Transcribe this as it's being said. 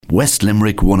West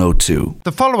Limerick 102.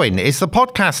 The following is the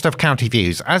podcast of County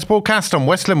Views, as broadcast on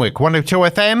West Limerick 102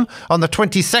 FM on the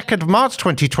 22nd of March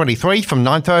 2023 from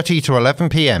 9:30 to 11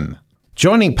 p.m.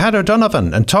 Joining Pat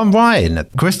O'Donovan and Tom Ryan,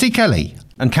 Christy Kelly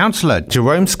and Councillor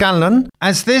Jerome Scanlon,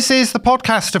 as this is the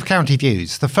podcast of County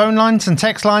Views. The phone lines and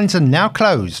text lines are now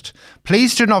closed.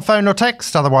 Please do not phone or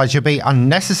text, otherwise you'll be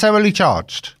unnecessarily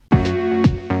charged.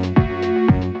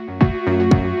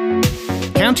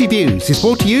 County Views is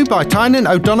brought to you by Tynan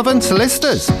O'Donovan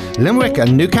Solicitors, Limerick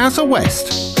and Newcastle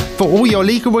West. For all your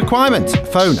legal requirements,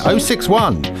 phone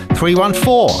 061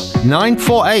 314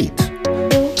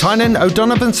 948. Tynan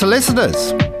O'Donovan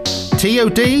Solicitors,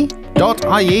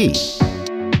 tod.ie.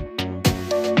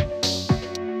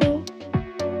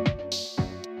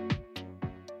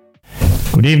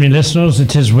 Good evening, listeners.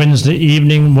 It is Wednesday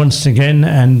evening once again,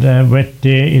 and a wet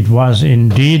day it was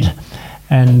indeed.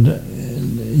 And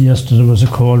yesterday was a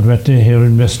cold, wet day here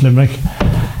in West Limerick.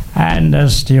 And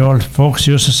as the old folks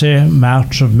used to say,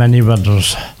 March of many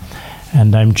weathers.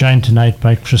 And I'm joined tonight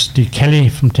by Christy Kelly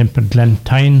from Temple Glen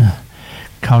Tyne,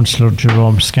 Councillor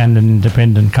Jerome Scanlon,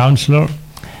 Independent Councillor,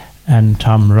 and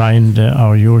Tom Ryan,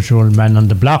 our usual man on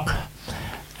the block.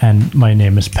 And my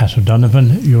name is Pat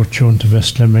O'Donovan. You're tuned to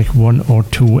West Limerick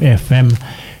 102 FM,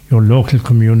 your local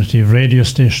community radio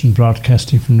station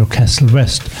broadcasting from Newcastle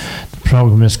West. The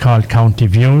programme is called County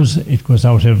Views. It goes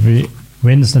out every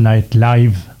Wednesday night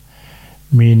live,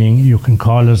 meaning you can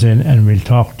call us in and we'll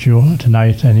talk to you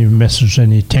tonight. Any message,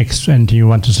 any text, anything you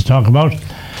want us to talk about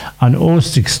on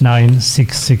 069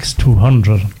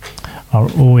 66200 or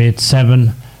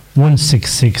 087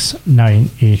 166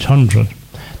 9800.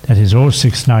 That is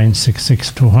 069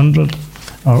 66200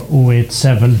 or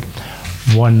 087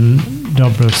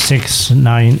 166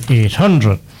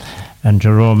 9800. And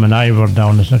Jerome and I were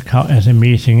down at a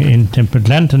meeting in Temple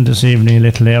Glen this evening, a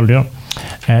little earlier.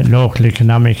 Local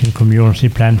economic and community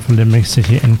plan for Limerick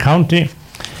City and County,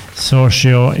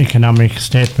 socio-economic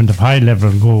statement of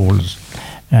high-level goals,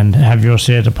 and have your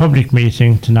say at a public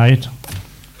meeting tonight.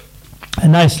 A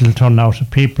nice little turnout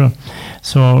of people.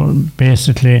 So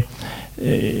basically,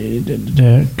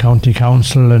 the County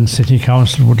Council and City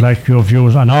Council would like your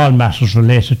views on all matters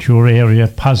related to your area,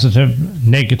 positive,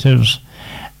 negatives,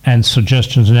 and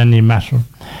suggestions in any matter.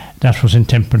 That was in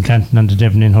Temple Clanton and the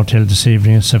Devon Inn Hotel this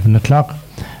evening at 7 o'clock,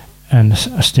 and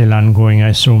still ongoing, I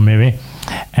assume, maybe.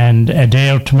 And a day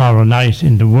or tomorrow night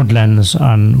in the Woodlands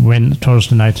on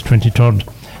Thursday night, 23rd.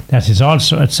 That is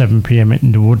also at 7 p.m.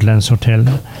 in the Woodlands Hotel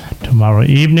tomorrow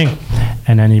evening.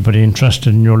 And anybody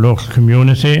interested in your local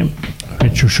community,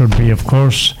 which you should be, of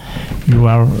course,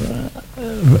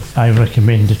 I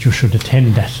recommend that you should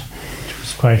attend that. It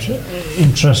was quite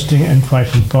interesting and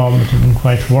quite informative and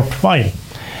quite worthwhile.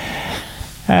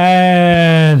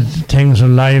 Things are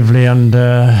lively on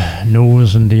the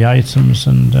news and the items,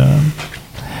 and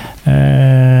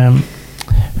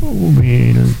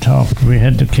we'll talk. We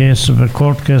had the case of a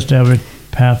court case there with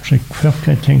Patrick Quirk,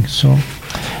 I think, so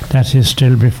that is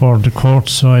still before the court,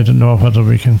 so I don't know whether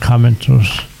we can comment on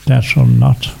that or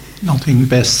not. Nothing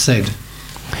best said.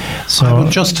 So I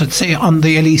would just say on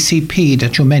the LECP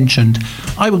that you mentioned,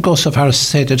 I would go so far as to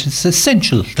say that it's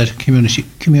essential that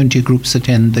community groups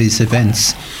attend these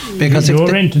events. Because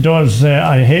you're into those,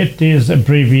 I hate these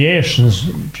abbreviations,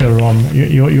 Jerome.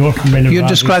 You're familiar with you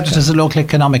described it as a local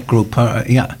economic group,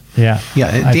 yeah. Yeah.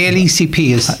 The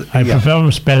LECP is. I prefer them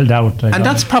spelled out. And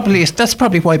that's probably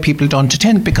why people don't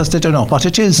attend, because they don't know what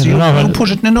it is. You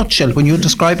put it in a nutshell when you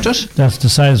described it. That's the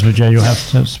size of it, yeah. You have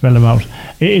to spell them out.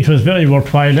 It was very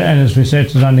worthwhile, and as we said,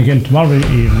 it's on again tomorrow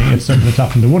evening at 7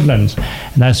 o'clock in the Woodlands.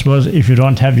 And I suppose if you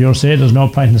don't have your say, there's no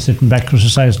point in sitting back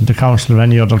criticising the council or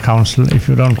any other council if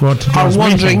you don't go to those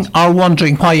meetings. Or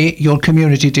wondering why your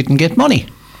community didn't get money.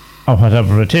 Or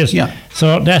whatever it is. Yeah.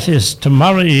 So that is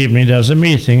tomorrow evening. There's a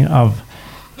meeting of,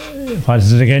 what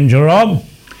is it again, Jerome?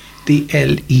 The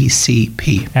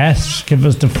LECP. Give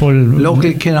us the full... Local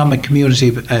Economic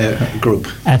Community Group.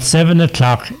 At 7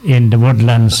 o'clock in the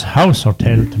Woodlands House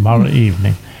Hotel tomorrow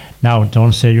evening. Now,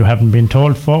 don't say you haven't been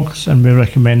told, folks, and we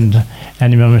recommend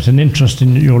anyone with an interest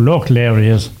in your local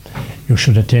areas, you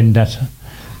should attend that.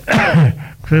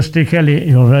 Christy Kelly,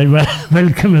 you're very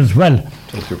welcome as well.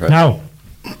 Thank you, Pat. Now,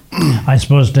 I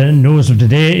suppose the news of the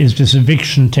day is this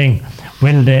eviction thing.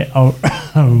 Well, they are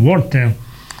working,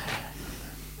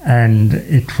 and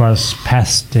it was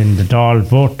passed in the Dáil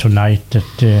vote tonight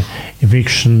that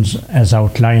evictions, as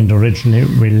outlined originally,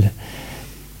 will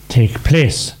take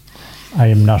place. I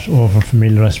am not over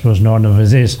familiar, I suppose none of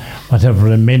us is.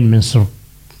 Whatever amendments or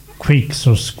tweaks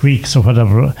or squeaks or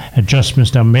whatever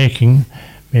adjustments they're making,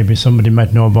 maybe somebody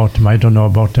might know about them, I don't know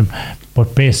about them,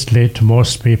 but basically to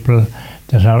most people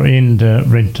that are in the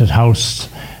rented house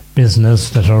business,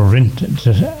 that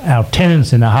are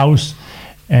tenants in a house,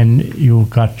 and you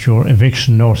got your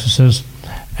eviction notices,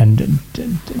 and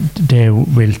they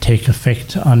will take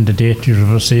effect on the date you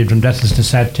have received them. That is the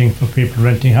sad thing for people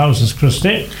renting houses,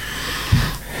 Christy.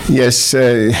 Yes,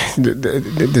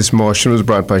 this motion was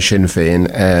brought by Sinn Féin,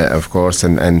 of course,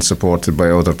 and supported by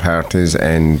other parties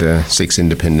and 6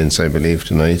 independents, I believe,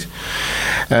 tonight.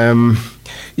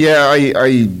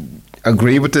 I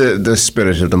agree with the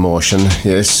spirit of the motion,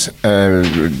 yes,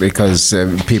 because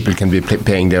people can be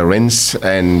paying their rents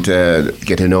and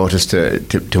get a notice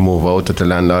to move out, that the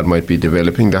landlord might be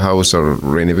developing the house or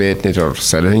renovating it or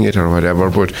selling it or whatever.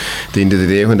 But at the end of the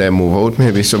day, when they move out,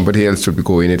 maybe somebody else will be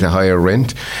going at a higher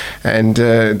rent, and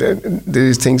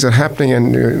these things are happening.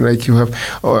 And like you have,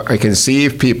 I can see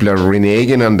if people are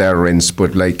reneging on their rents,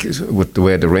 but like with the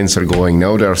way the rents are going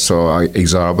now, they're so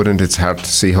exorbitant, it's hard to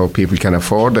see how people can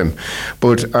afford them.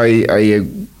 But I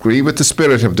agree with the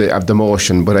spirit of the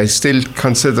motion, but I still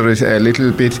consider it a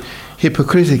little bit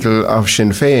hypocritical of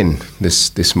Sinn Féin,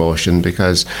 this motion,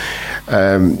 because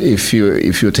if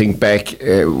you think back,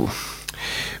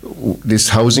 this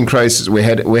housing crisis, we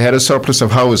had a surplus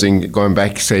of housing going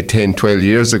back, say, 10, 12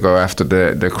 years ago after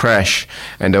the crash,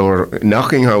 and they were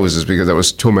knocking houses because there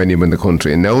was too many of them in the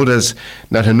country, and now there's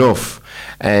not enough.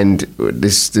 And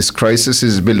this crisis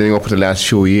is building up for the last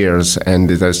few years, and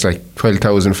there's like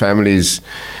 12,000 families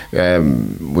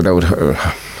without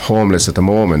homeless at the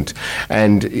moment.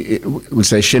 And we'll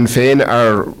say Sinn Féin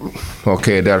are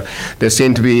okay. They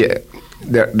seem to be.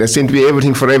 There seem to be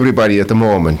everything for everybody at the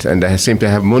moment, and they seem to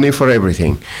have money for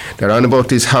everything. They're on about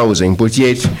this housing, but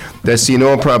yet they see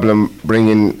no problem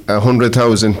bringing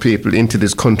 100,000 people into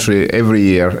this country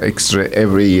extra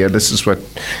every year. This is what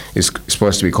is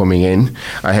supposed to be coming in.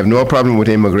 I have no problem with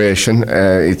immigration.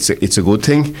 It's a good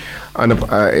thing, and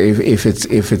if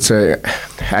it's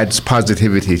adds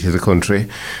positivity to the country.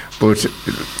 But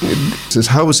it's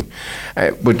housing.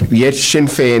 But yet Sinn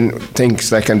Féin thinks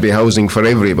there can be housing for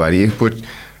everybody. But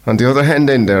on the other hand,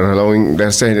 then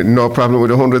they're saying no problem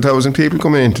with 100,000 people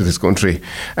coming into this country,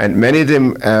 and many of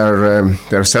them are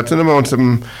there are a certain amount of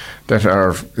them that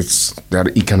they're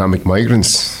economic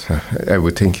migrants, I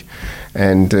would think.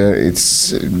 And it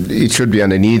should be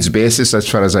on a needs basis, as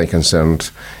far as I'm concerned,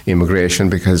 immigration,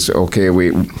 because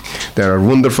there are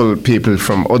wonderful people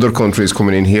from other countries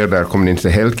coming in here. They're coming into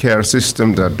the healthcare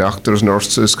system. They're doctors,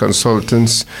 nurses,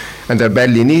 consultants, and they're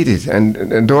badly needed. And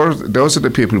those are the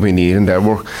people we need. And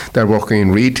they're working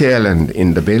in retail and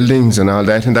in the buildings and all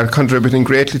that, and they're contributing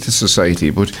greatly to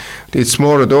society. But it's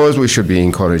more of those we should be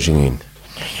encouraging in.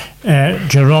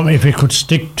 Jerome, if we could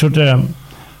stick to the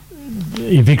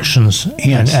evictions,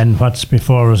 yes, and what's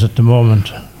before us at the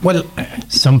moment. Well,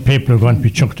 some people are going to be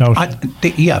chucked out.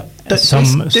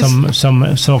 Some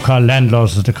so-called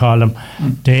landlords, as they call them,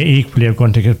 they equally are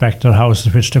going to get back their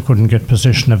houses, which they couldn't get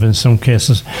possession of in some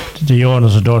cases. The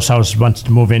owners of those houses wanted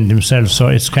to move in themselves, so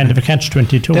it's kind of a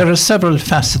catch-22. There are several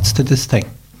facets to this thing,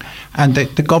 and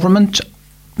the government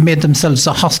made themselves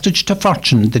a hostage to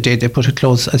fortune the day they put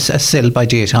a sell-by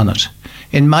date on it.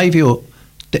 In my view,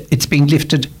 it's being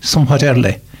lifted somewhat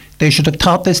early. They should have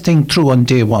thought this thing through on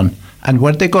day one. And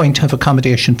were they going to have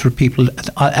accommodation for people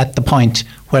at the point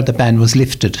where the ban was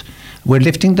lifted? We're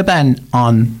lifting the ban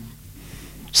on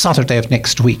Saturday of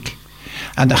next week.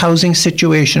 And the housing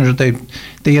situation, or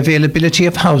the availability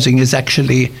of housing, is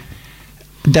actually,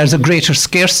 there's a greater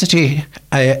scarcity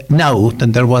now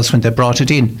than there was when they brought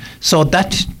it in. So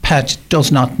that, Pat,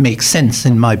 does not make sense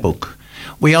in my book.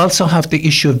 We also have the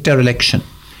issue of dereliction.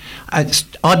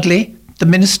 Oddly, the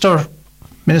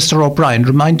Minister O'Brien,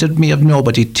 reminded me of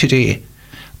nobody today,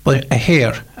 but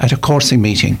here at a coursing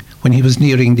meeting when he was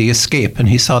nearing the escape and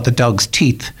he saw the dog's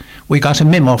teeth. We got a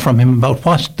memo from him about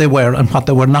what they were and what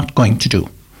they were not going to do.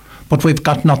 But we've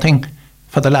got nothing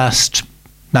for the last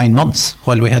 9 months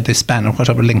while we had this ban or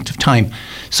whatever length of time.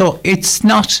 So it's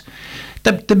not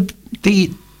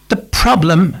the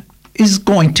problem is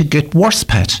going to get worse,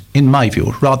 Pat, in my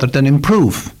view, rather than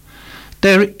improve.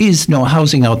 There is no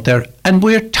housing out there, and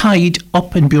we're tied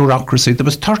up in bureaucracy. There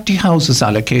was 30 houses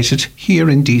allocated here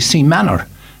in DC Manor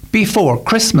before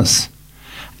Christmas,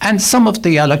 and some of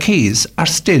the allocees are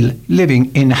still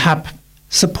living in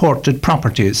HAP-supported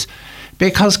properties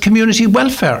because community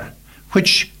welfare,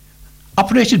 which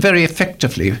operated very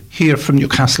effectively here from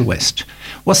Newcastle West,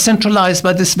 was centralised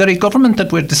by this very government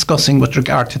that we're discussing with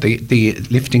regard to the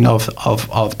lifting of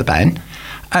the ban,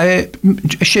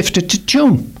 shifted to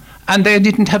Tuam. And they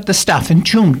didn't have the staff in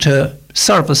Tuam to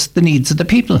service the needs of the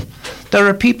people. There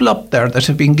are people up there that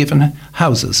have been given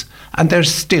houses, and they're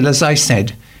still, as I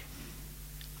said,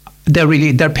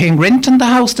 they're paying rent in the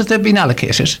house that they've been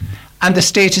allocated, and the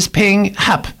state is paying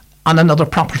HAP on another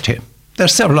property.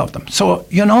 There's several of them. So,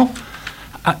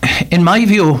 in my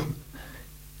view,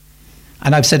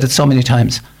 and I've said it so many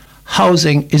times,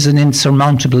 housing is an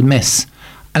insurmountable mess,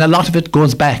 and a lot of it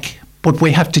goes back, but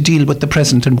we have to deal with the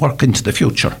present and work into the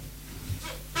future.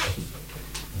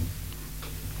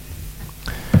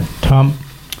 Tom?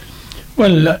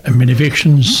 Well,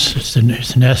 evictions, it's a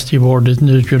nasty word, isn't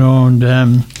it,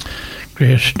 and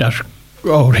great that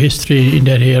our history in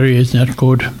that area is not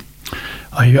good.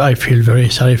 I feel very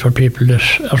sorry for people that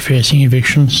are facing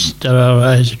evictions. There are,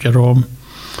 as Jerome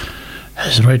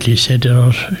has rightly said, there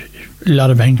are a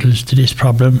lot of angles to this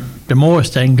problem. The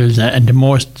most angles and the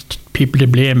most people to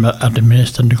blame are the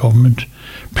minister and the government,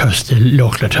 plus the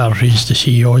local authorities, the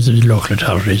CEOs of the local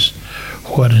authorities,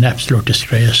 who are an absolute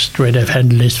disgrace. The way they've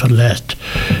handled this for the last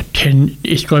 10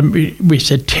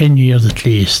 years at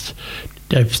least.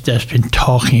 They've been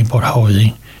talking about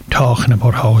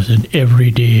housing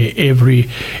every day,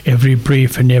 every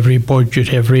briefing, every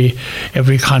budget,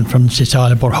 every conference. It's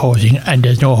all about housing, and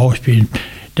there's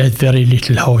very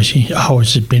little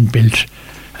houses being built,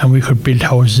 and we could build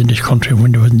houses in this country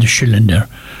when there wasn't a shilling there.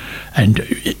 And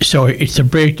so it's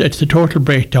a total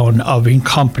breakdown of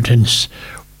incompetence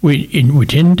within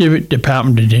the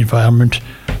Department of the Environment,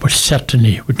 but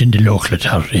certainly within the local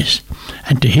authorities.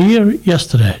 And to hear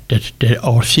yesterday that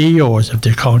our CEOs of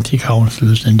the county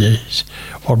councils and the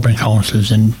urban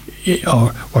councils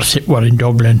were in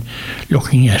Dublin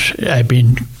looking at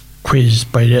being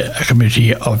quizzed by a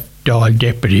committee of Dáil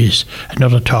deputies,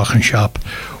 another talking shop,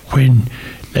 when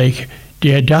the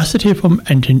audacity of them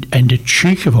and the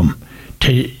cheek of them,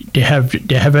 they have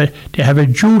a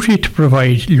duty to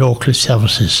provide local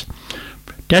services.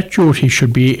 That duty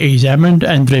should be examined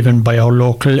and driven by our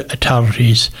local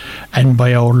authorities and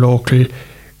by our local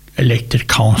elected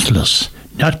councillors,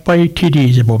 not by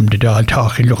TDs above the Dáil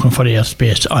talking, looking for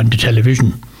airspace on the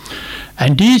television.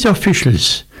 And these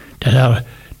officials that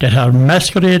are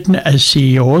masquerading as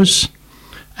CEOs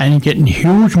and getting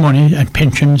huge money and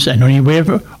pensions and only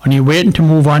waiting to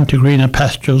move on to greener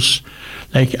pastures,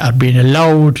 are being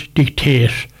allowed to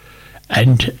dictate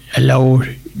and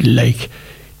allowed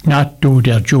not do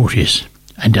their duties.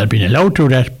 And they're being allowed to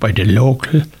do that by the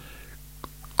local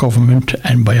government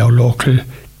and by our local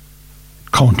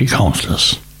county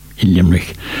councillors in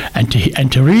Limerick. And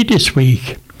to read this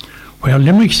week where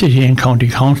Limerick City and County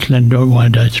Council and one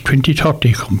of the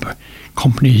 20-30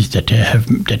 companies that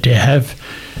they have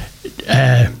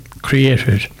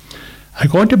created are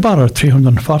going to borrow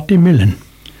 340 million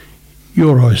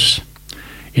euros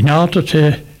in order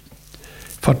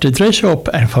for to dress up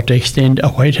and for to extend a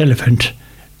white elephant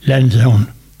land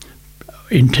zone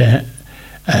into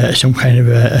some kind of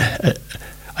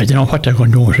I don't know what they're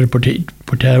going to do with it,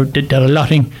 but they're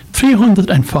allotting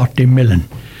 340 million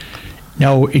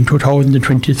now in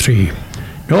 2023.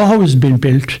 No house has been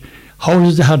built.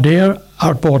 Houses that are there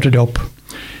are boarded up.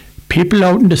 People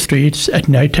out in the streets at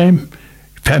night time,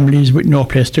 families with no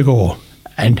place to go.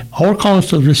 And our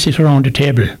council will sit around the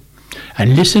table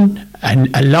and listen and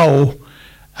allow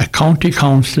a county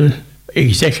council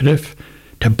executive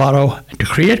to borrow, to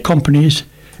create companies,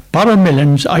 borrow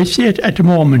millions. I say it at the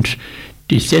moment,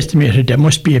 it's estimated there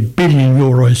must be €1 billion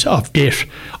of debt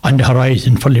on the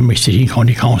horizon for Limerick City and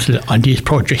County Council on these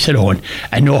projects alone,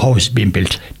 and no house is being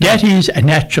built. That is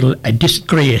a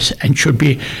disgrace and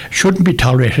shouldn't be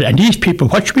tolerated. And these people,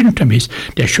 what should be done to them is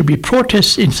there should be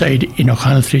protests inside in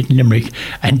O'Connell Street in Limerick,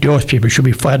 and those people should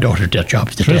be fired out of their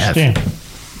jobs that they have.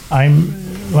 I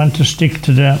want to stick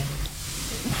to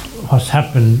what's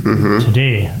happened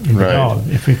today in the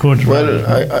Dáil, if we could. Well,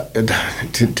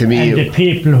 to me... And the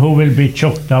people who will be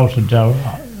chucked out of their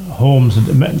homes,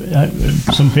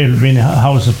 some people have been in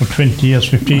houses for 20 years,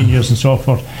 15 years and so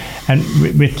forth, and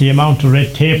with the amount of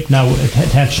red tape now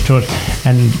attached to it,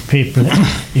 and people,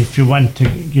 if you want to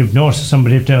give notice to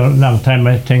somebody if they're a long time,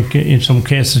 I think in some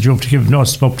cases you have to give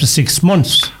notice for up to 6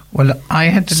 months. Well, I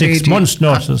had a 6 months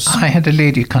notice. I had a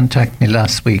lady contact me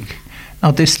last week. Now,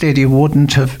 this lady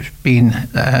wouldn't have been,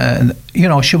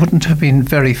 she wouldn't have been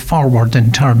very forward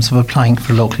in terms of applying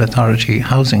for local authority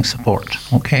housing support,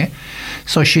 okay?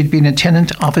 So she'd been a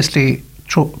tenant, obviously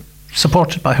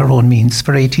supported by her own means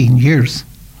for 18 years,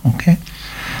 okay?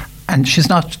 And she's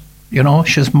not,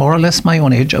 she's more or less my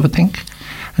own age, I would think.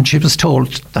 And she was told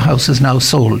the house is now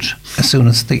sold as soon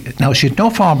as now she had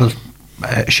no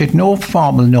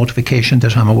formal notification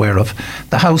that I'm aware of.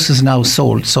 The house is now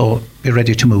sold, so be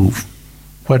ready to move.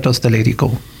 Where does the lady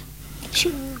go?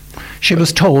 She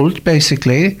was told,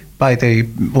 basically, by the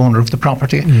owner of the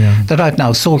property that I've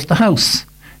now sold the house.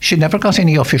 She never got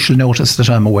any official notice that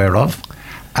I'm aware of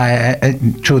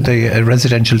through the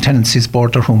Residential Tenancies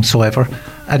Board or whomsoever,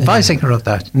 advising her of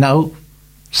that. Now,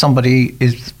 somebody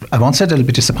is, I won't say they'll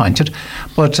be disappointed,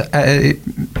 but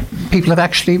people have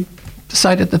actually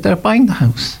decided that they're buying the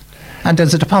house. And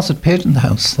there's a deposit paid in the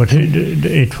house. But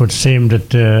it would seem that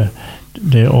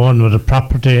the owner of the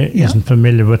property isn't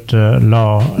familiar with the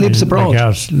law. Lives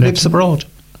abroad.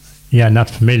 Yeah, not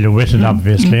familiar with it,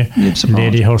 obviously. Lives The abroad.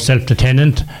 lady herself, the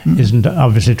tenant, isn't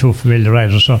obviously too familiar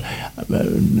either. So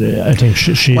I think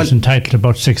she's entitled to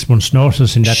about 6 months'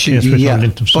 notice in that case with no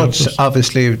length of service. But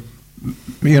obviously,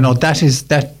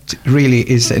 that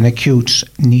really is an acute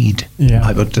need. Yeah.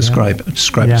 I would describe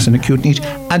it as an acute need.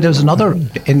 And there's another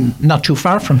not too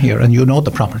far from here, and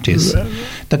the properties.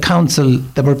 The council,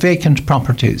 there were vacant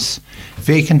properties.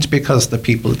 Vacant because the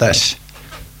people that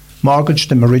mortgaged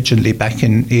them originally back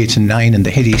in 8 and 9 in the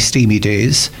heady, steamy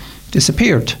days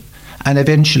disappeared. And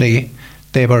eventually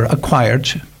they were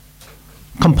acquired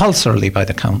compulsorily by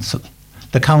the council.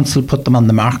 The council put them on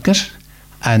the market,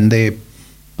 and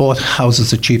both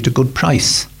houses achieved a good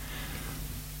price.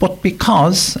 But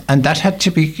because, and that had to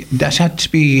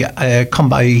be come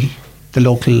by the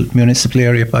local municipal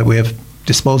area by way of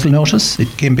disposal notice.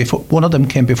 It came before, one of them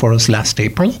came before us last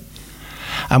April,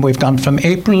 and we've gone from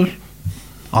April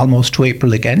almost to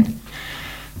April again,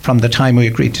 from the time we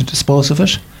agreed to dispose of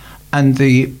it. And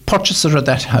the purchaser of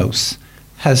that house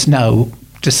has now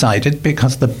decided,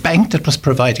 because the bank that was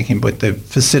providing him with the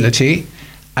facility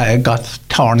got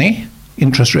thorny,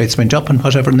 interest rates went up and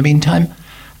whatever in the meantime,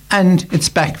 and it's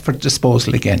back for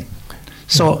disposal again.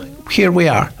 So here we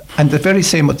are. And the very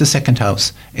same with the second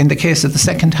house. In the case of the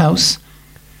second house,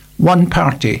 one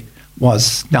party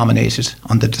was nominated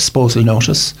on the disposal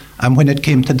notice, and when it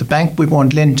came to the bank, we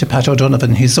won't lend to Pat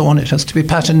O'Donovan his own, it has to be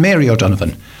Pat and Mary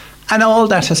O'Donovan, and all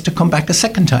that has to come back a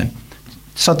second time.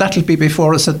 So that'll be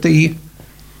before us at the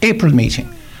April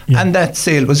meeting, and that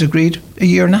sale was agreed a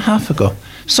year and a half ago.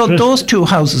 So those two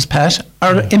houses, Pat,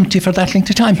 are empty for that length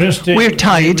of time. We're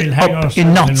tied up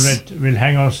in knots. We'll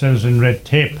hang ourselves in red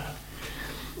tape.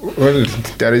 Well,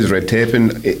 there is red tape in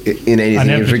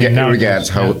anything regards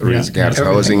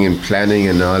housing and planning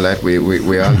and all that. We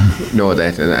all know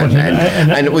that,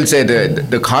 and we'll say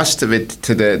the cost of it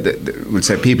to we'll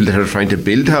say people that are trying to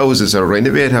build houses or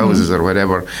renovate houses or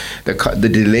whatever. The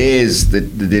delays, the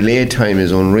delay time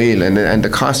is unreal, and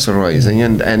the costs are rising,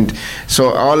 and so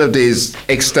all of these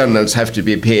externals have to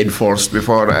be paid first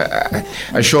before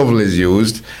a shovel is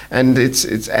used, and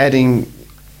it's adding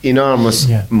enormous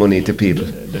money to people.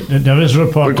 There is a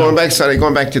report. We're going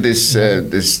back to this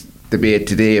this debate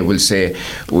today. We'll say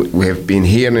we have been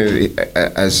hearing,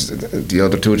 as the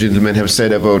other two gentlemen have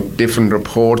said, about different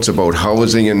reports about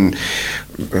housing and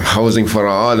housing for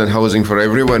all and housing for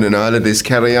everyone and all of this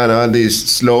carry on, all these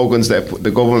slogans that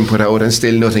the government put out, and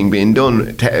still nothing being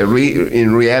done.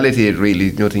 In reality, it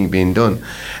really nothing being done,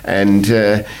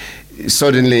 and.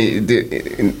 Suddenly,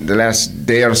 in the last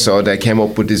day or so, they came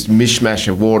up with this mishmash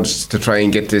of words to try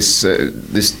and get this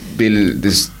bill,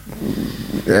 this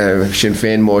Sinn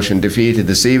Féin motion defeated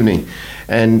this evening.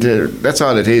 And that's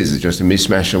all it is. It's just a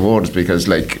mishmash of words, because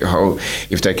how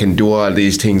if they can do all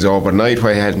these things overnight,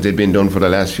 why hadn't it been done for the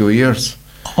last few years?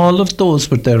 All of those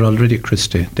were there already,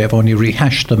 Christy. They've only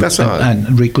rehashed them and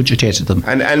regurgitated them.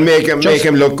 And make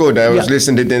him look good. I was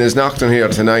listening to Dennis Naughton here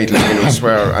tonight, and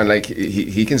swear, and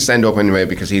he can stand up anyway,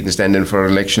 because he can stand in for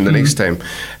election the next time.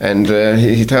 And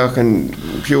he's talking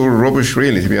pure rubbish,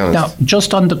 really, to be honest. Now,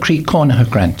 just on the Creek Conagher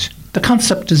grant, the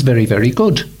concept is very, very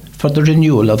good for the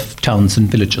renewal of towns and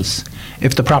villages.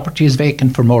 If the property is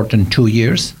vacant for more than 2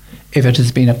 years, if it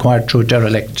has been acquired through a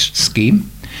derelict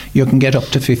scheme, you can get up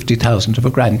to 50,000 of a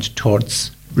grant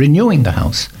towards renewing the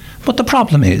house. But the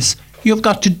problem is, you've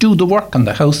got to do the work on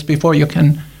the house before you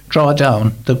can draw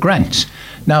down the grant.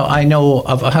 Now, I know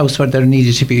of a house where there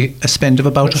needed to be a spend of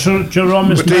about... So, Jerome,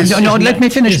 let me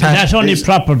finish, Pat. That's only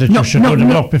proper that you should do the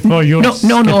work before you get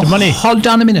the money. Hold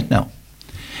on a minute now.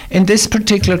 In this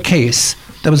particular case,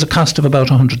 there was a cost of about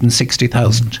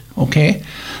 160,000, okay?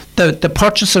 The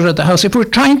purchaser of the house, if we're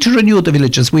trying to renew the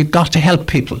villages, we've got to help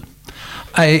people.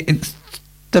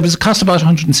 There was a cost of about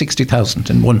 160,000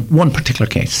 in one particular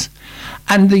case.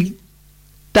 And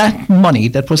that money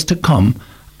that was to come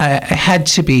had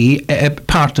to be a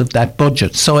part of that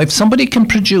budget. So if somebody can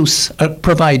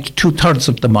provide 2/3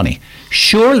 of the money,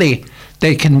 surely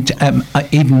they can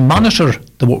even monitor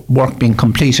the work being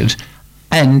completed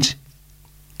and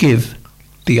give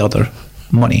the other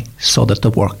money so that the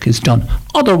work is done.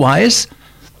 Otherwise,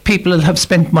 people will have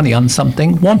spent money on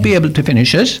something, won't be able to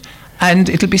finish it, and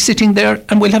it'll be sitting there,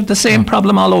 and we'll have the same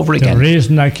problem all over again. The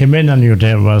reason I came in on you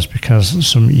there was because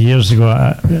some years ago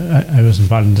I was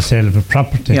involved in the sale of a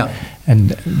property, and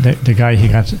the guy, he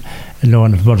got a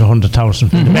loan of about 100,000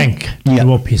 from the bank to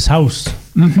do up his house,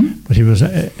 but he was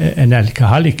an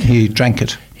alcoholic. He drank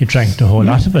it. He drank the whole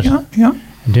lot of it.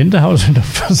 And then the house went up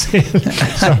for sale.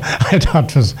 So I thought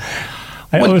it was,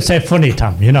 I always say funny,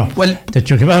 Tom, that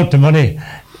you give out the money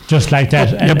just like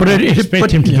that, but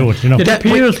expect him to do it. It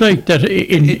appears like that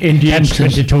in the end,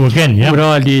 22 again, with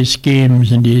all these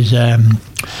schemes and these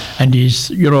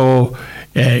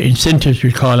incentives,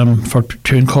 we call them,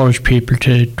 to encourage people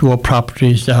to do up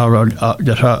properties that are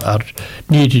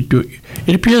needed to.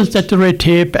 It appears that the red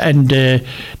tape and the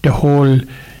whole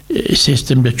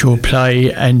system that you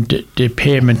apply and the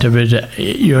payment of it,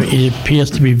 it appears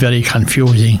to be very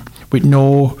confusing.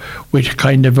 With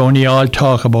kind of only all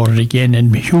talk about it again,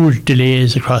 and huge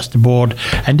delays across the board,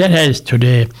 and that adds to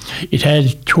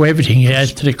everything. It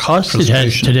adds to the cost. It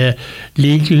adds to the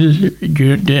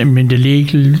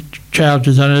legal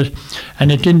charges on it,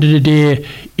 and at the end of the day,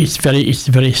 it's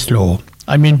very slow.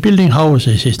 I mean, building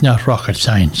houses is not rocket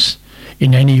science.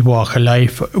 In any walk of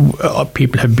life,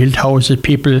 people have built houses.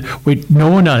 People with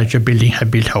no knowledge of building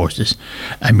have built houses.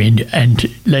 I mean, and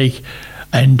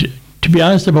to be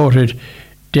honest about it,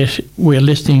 that we're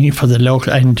listening for the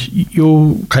local, and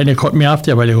you kind of cut me off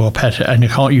there a while ago, Pat, and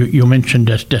you mentioned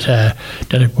that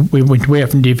we went away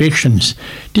from the evictions.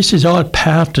 This is all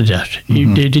part of that.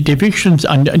 The evictions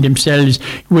and themselves,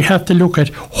 we have to look at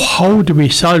how do we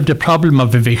solve the problem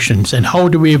of evictions and how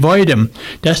do we avoid them.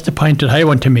 That's the point that I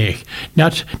want to make.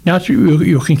 Not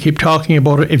you can keep talking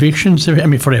about evictions,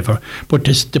 forever, but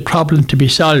it's the problem to be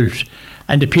solved.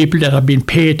 And the people that have been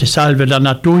paid to solve it are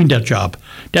not doing their job.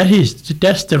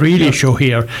 That's the real issue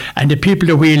here. And the people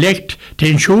that we elect to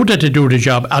ensure that they do the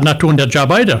job are not doing their job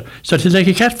either. So it's like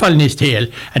a cat following his tail,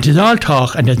 and it's all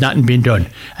talk and there's nothing being done.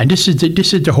 And this is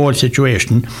the whole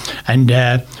situation. And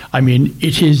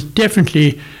it is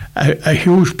definitely a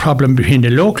huge problem between the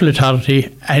local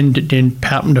authority and the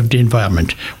Department of the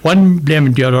Environment. One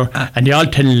blaming the other, and they all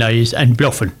telling lies and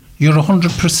bluffing. You're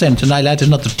 100%, and I'll add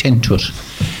another 10 to it.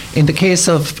 In the case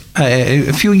of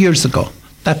a few years ago,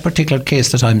 that particular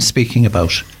case that I'm speaking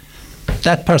about,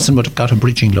 that person would have got a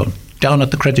bridging loan down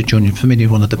at the credit union from any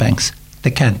one of the banks.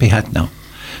 They can't be had now.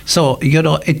 So,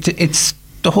 it's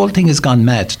the whole thing has gone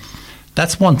mad.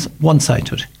 That's one side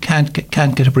to it.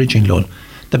 Can't get a bridging loan.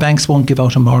 The banks won't give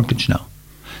out a mortgage now.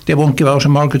 They won't give out a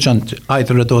mortgage on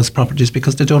either of those properties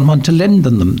because they don't want to lend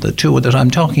on them, the two that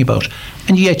I'm talking about.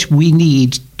 And yet we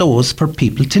need those for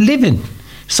people to live in,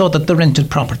 so that the rented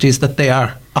properties that they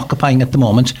are occupying at the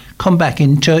moment come back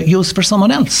into use for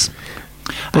someone else.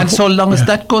 And so long as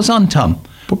that goes on, Tom,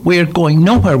 we're going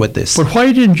nowhere with this. But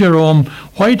why didn't the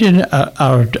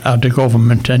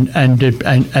government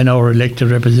and our elected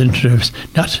representatives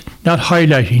not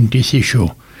highlighting this issue?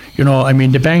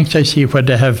 The banks, I see where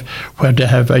they have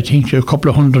I think a couple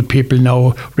of hundred people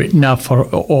now written off for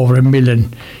over €1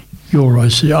 million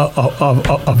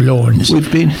of loans.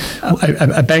 We've been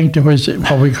a bank that was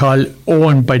what we call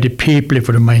owned by the people, if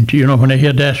you don't mind. When I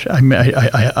hear that,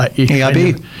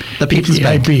 AIB, the People's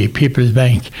Bank. AIB, People's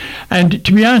Bank. And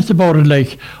to be honest about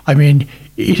it,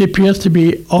 it appears to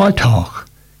be all talk,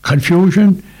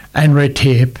 confusion and red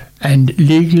tape and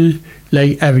legal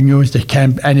avenues that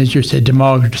can, and as you said, the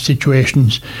mortgage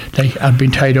situations have been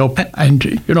tied up, and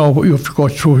you have to go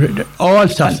through all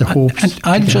sorts of hoops. And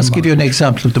I'll just give you an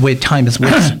example of the way time is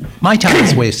wasted. My time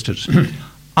is wasted.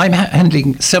 I'm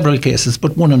handling several cases,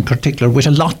 but one in particular with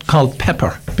a lot called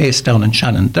Pepper, based down in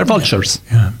Shannon. They're vultures.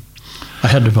 Yeah, I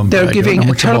heard of them. They're giving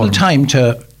a terrible time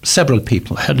to several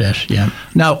people. I heard that. Yeah.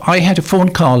 Now I had a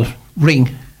phone call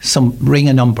ring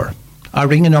a number. I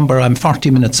ring a number. I'm 40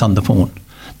 minutes on the phone.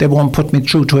 They won't put me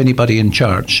through to anybody in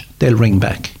charge. They'll ring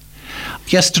back.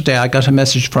 Yesterday I got a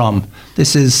message from,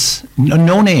 this is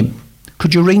no name.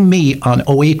 Could you ring me on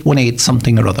 0818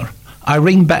 something or other? I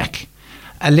ring back.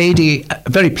 A lady, a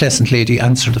very pleasant lady,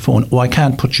 answered the phone. I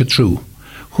can't put you through.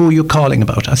 Who are you calling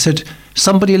about? I said,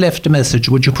 somebody left a message.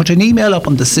 Would you put an email up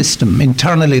on the system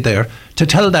internally there to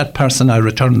tell that person I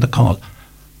returned the call?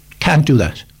 Can't do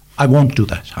that. I won't do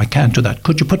that. I can't do that.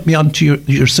 Could you put me on to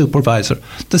your supervisor?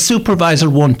 The supervisor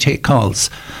won't take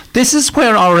calls. This is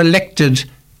where our elected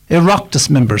Oireachtas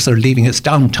members are leaving us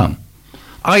downtown.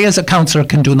 I, as a councillor,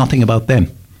 can do nothing about them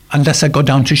unless I go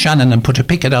down to Shannon and put a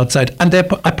picket outside, and I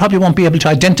probably won't be able to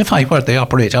identify where they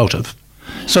operate out of.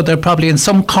 So they're probably in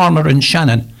some corner in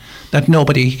Shannon that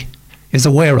nobody is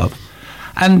aware of.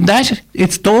 And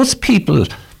it's those people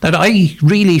that I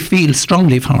really feel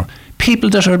strongly for. People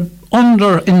that are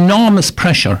under enormous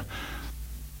pressure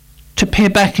to pay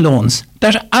back loans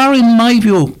that are, in my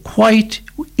view, quite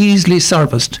easily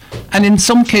serviced. And in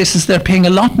some cases, they're paying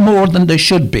a lot more than they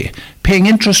should be, paying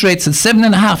interest rates at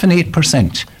 7.5% and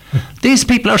 8%. These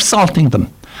people are salting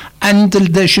them. And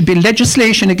there should be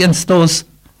legislation against those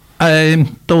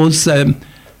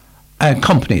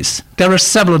companies. There are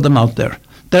several of them out there.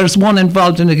 There's one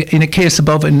involved in a case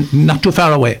above, not too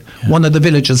far away, one of the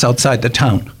villages outside the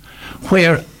town,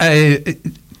 where a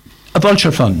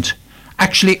vulture fund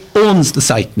actually owns the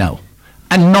site now,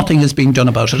 and nothing is being done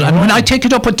about it. And when I take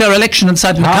it up with their election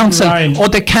inside the council,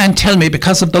 they can't tell me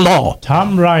because of the law.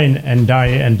 Tom Ryan and I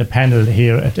and the panel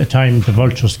here at the time the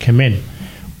vultures came in,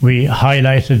 we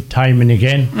highlighted time and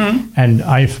again, and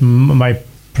I, from my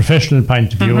professional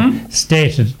point of view,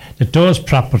 stated that those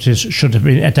properties should have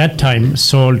been at that time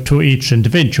sold to each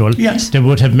individual. Yes. They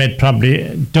would have made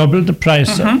probably double the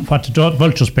price of what the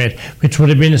vultures paid, which would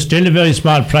have been still a very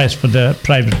small price for the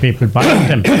private people buying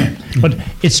them. But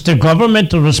it's the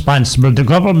government responsible. The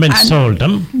government sold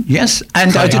them. Yes,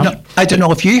 and I don't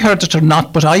know if you heard it or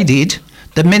not, but I did.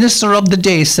 The minister of the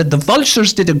day said the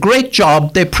vultures did a great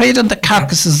job. They preyed on the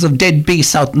carcasses of dead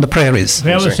beasts out in the prairies.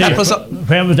 Where was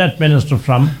that minister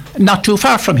from? Not too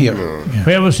far from here. Yeah.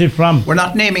 Where was he from? We're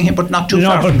not naming him, but not too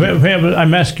far but from here.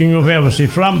 I'm asking you, where was he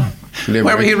from?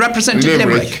 Where he represented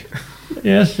Limerick.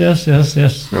 Yes.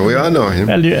 No, we all know him.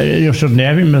 Well, you should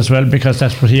name him as well, because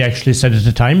that's what he actually said at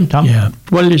the time, Tom. Yeah.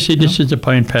 Well, you see, this is the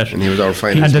point, Pat. And he was our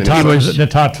finance And the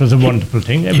thought was a wonderful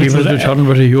thing. He was returning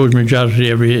with a huge majority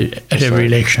at every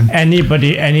election.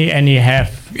 Anybody, any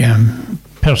half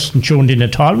person tuned in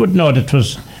at all would know that it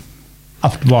was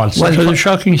off the walls. Well, it was a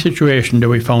shocking situation that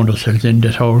we found ourselves in,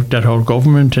 that our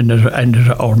government and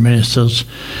that our ministers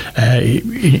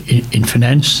in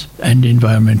finance and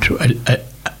environment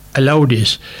allow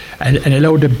this, and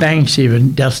allow the banks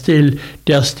even. They're still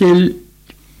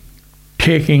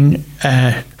taking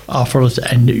offers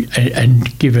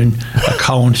and giving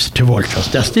accounts to vultures.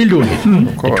 They're still doing it.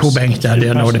 The two banks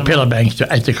there now, the pillar banks,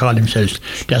 as they call themselves,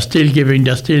 they're still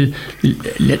letting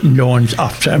loans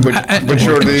off. But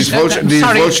sure, these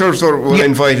vultures were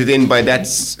invited in by that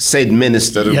said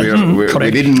minister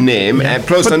we didn't name,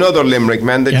 plus another Limerick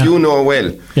man that you know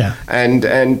well. Yeah. And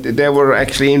they were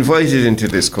actually invited into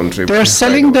this country. They're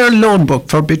selling their loan book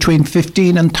for between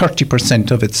 15% and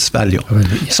 30% of its value.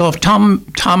 So if Tom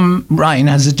Ryan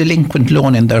has a delinquent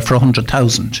loan in there for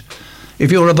 100,000,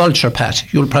 if you're a vulture, Pat,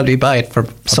 you'll probably buy it for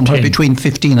somewhere between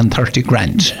 15 and 30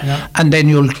 grand, and then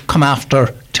you'll come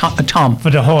after Tom for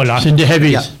the whole lot. In the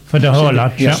heavies. For the whole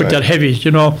lot. Yeah, for the heavies,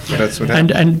 you know. That's what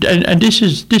and this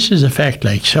is a fact.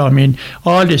 Like, so, I mean,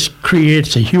 all this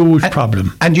creates a huge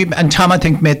problem. And Tom, I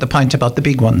think, made the point about the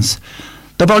big ones.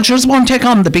 The vultures won't take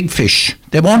on the big fish.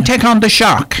 They won't take on the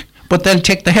shark, but they'll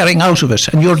take the herring out of it,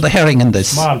 and you're the herring in this.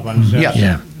 Small ones.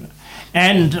 Yeah.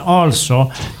 And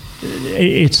also,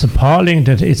 it's appalling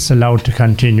that it's allowed to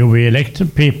continue. We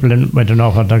elected people, and we don't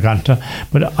know what they're going to.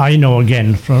 But I know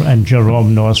again, and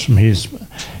Jerome knows from his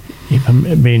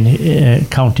being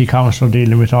county council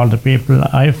dealing with all the people,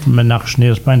 I, from an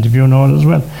auctioneer's point of view, know as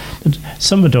well, that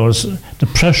some of those, the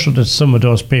pressure that some of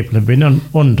those people have been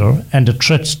under, and the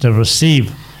threats they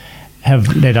receive,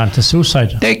 have led on to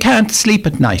suicide. They can't sleep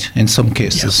at night in some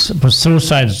cases. Yes, but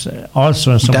suicides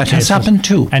also in some cases. That has happened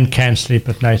too. And can't sleep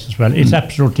at night as well. It's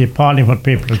absolutely appalling what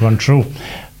people are going through,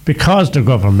 because the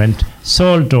government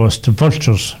sold those to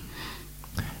vultures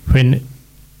when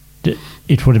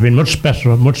it would have been much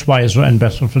better, much wiser and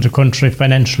better for the country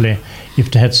financially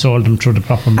if they had sold them through the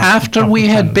proper market. After we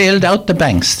had bailed out the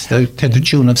banks to the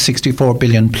tune of 64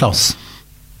 billion plus.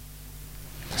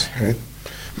 Right.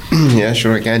 Yeah,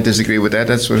 sure, I can't disagree with that.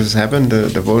 That's what has happened.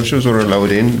 The vultures were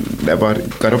allowed in. They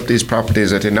got up these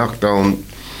properties at a knockdown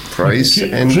price.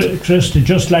 Christy,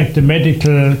 just like the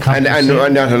medical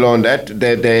and not alone that,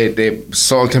 they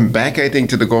sold them back, I think,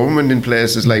 to the government in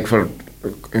places like for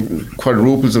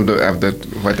quadruples of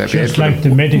what they paid. Just like the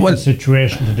medical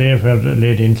situation today, where the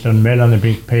lady in Clonmel on a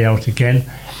big payout again,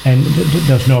 and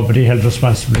there's nobody held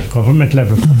responsible at government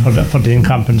level for the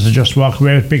incompetence to just walk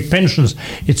away with big pensions.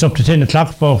 It's up to 10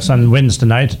 o'clock, folks, on Wednesday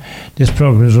night. This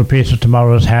programme is repeated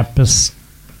tomorrow at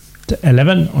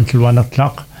 11:30 until 1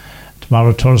 o'clock,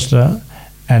 tomorrow Thursday,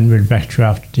 and we'll be back to you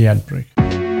after the ad break.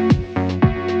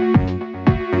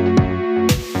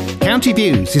 County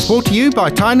Views is brought to you by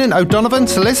Tynan O'Donovan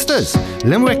Solicitors,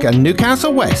 Limerick and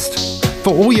Newcastle West.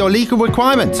 For all your legal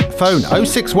requirements, phone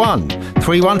 061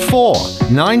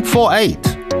 314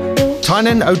 948.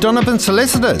 Tynan O'Donovan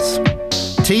Solicitors,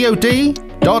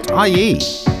 tod.ie.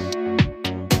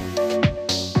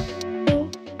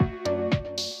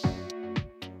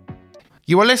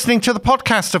 You are listening to the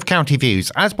podcast of County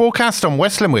Views as broadcast on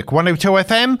West Limerick 102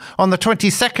 FM on the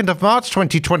 22nd of March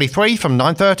 2023 from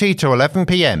 9:30 to 11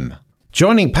 p.m.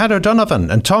 Joining Pat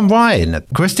O'Donovan and Tom Ryan,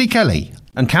 Christy Kelly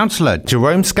and Councillor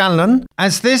Jerome Scanlon,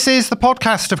 as this is the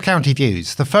podcast of County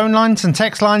Views. The phone lines and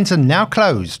text lines are now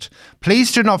closed.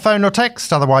 Please do not phone or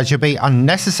text, otherwise you'll be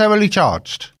unnecessarily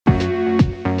charged.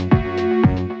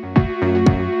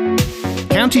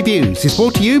 County Views is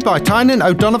brought to you by Tynan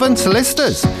O'Donovan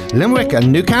Solicitors, Limerick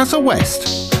and Newcastle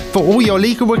West. For all your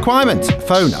legal requirements,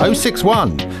 phone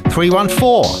 061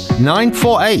 314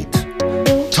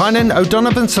 948. Tynan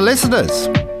O'Donovan Solicitors,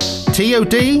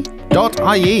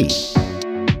 tod.ie.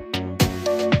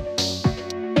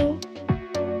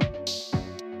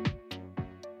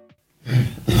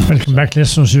 Welcome back,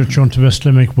 listeners. You're tuned to West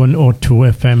Limerick 102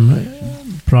 FM,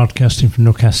 broadcasting from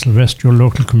Newcastle West, your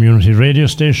local community radio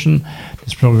station.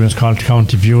 This programme is called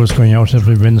County Views, going out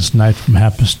every Wednesday night from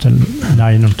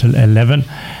 9:30 until 11,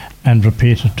 and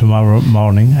repeated tomorrow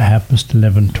morning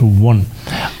 11:30 to 1.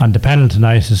 On the panel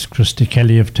tonight is Christy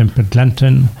Kelly of Temple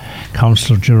Glanton,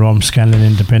 Councillor Jerome Scanlon,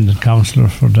 Independent Councillor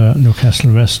for the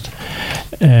Newcastle West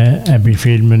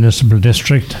Abbeyfield Municipal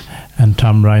District, and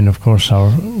Tom Ryan, of course,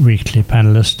 our weekly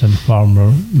panellist and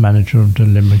former manager of the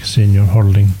Limerick Senior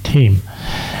Hurling team.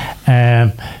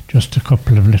 Just a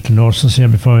couple of little notices here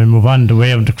before we move on. The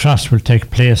Way of the Cross will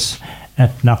take place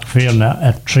at Knockfearna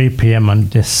at 3 p.m. on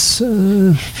this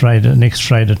next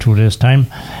Friday, 2 days' time.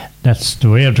 That's the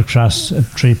Way of the Cross at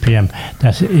 3 p.m.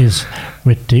 That is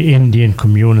with the Indian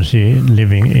community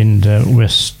living in the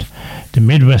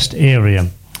Midwest area.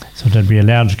 So there'll be a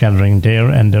large gathering there,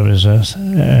 and there is a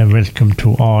welcome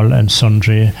to all and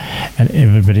sundry, and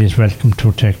everybody is welcome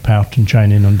to take part and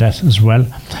join in on that as well.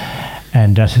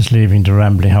 And that is leaving the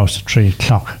Rambling House at 3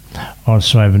 o'clock.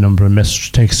 Also, I have a number of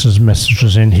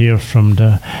messages in here from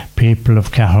the people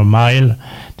of Cahermile.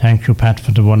 Thank you, Pat,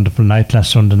 for the wonderful night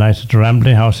last Sunday night at the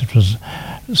Rambling House. It was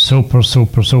super,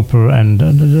 and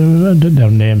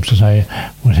their names that I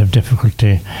would have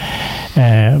difficulty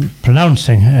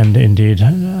pronouncing, and indeed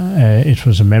it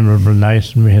was a memorable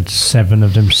night, and we had 7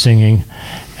 of them singing,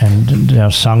 and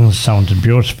their songs sounded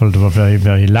beautiful. They were very,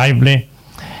 very lively,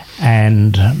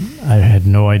 and I had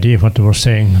no idea what they were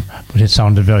saying, but it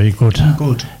sounded very good.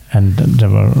 And they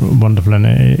were wonderful,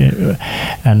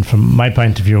 and from my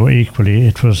point of view, equally,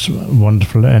 it was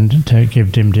wonderful, and to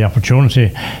give them the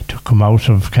opportunity to come out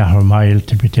of Cahermile,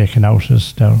 to be taken out,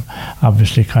 as they're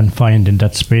obviously confined in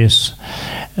that space,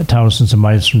 thousands of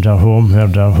miles from their home, where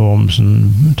their homes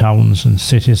and towns and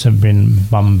cities have been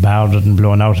bombarded and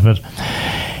blown out of it.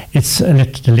 It's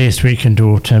the least we can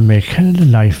do to make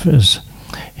life as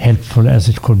helpful as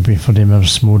it could be for them, as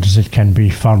smooth as it can be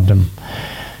for them.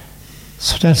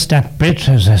 So that's that bit,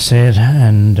 as I said.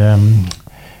 And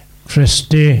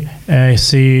Christy, I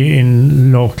see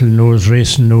in local news,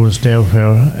 recent news there,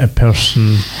 where a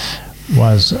person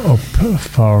was up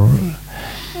for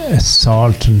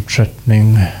assault and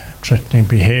threatening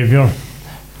behaviour,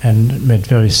 and made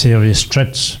very serious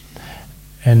threats,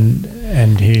 and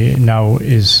he now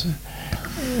is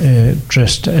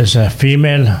dressed as a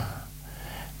female,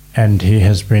 and he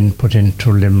has been put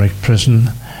into Limerick prison.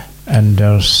 And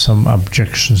there's some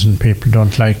objections, and people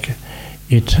don't like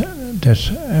it, that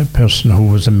a person who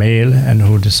was a male and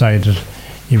who decided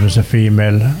he was a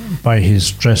female by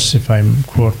his dress, if I'm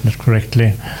quoting it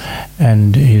correctly,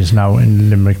 and he's now in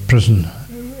Limerick prison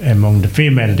among the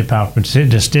female departments.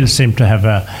 They still seem to have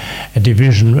a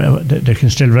division. They can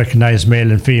still recognise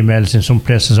male and females in some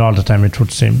places all the time, it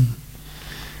would seem.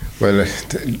 Well, as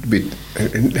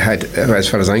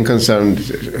far as I'm concerned,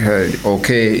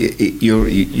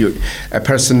 a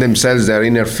person themselves, their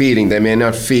inner feeling, they may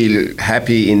not feel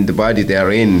happy in the body they're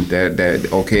in.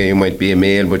 Okay, you might be a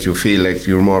male, but you feel like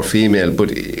you're more female.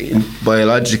 But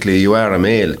biologically, you are a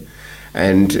male,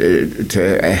 and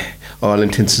to all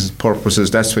intents and purposes,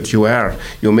 that's what you are.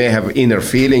 You may have inner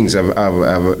feelings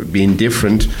of being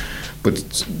different, but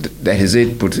that is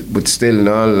it. But still,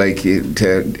 no. Like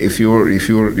if you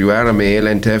are a male,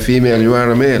 and to a female, you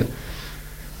are a male,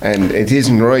 and it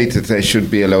isn't right that they should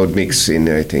be allowed mix in.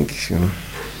 I think, you know,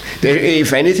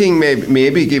 if anything,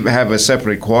 maybe have a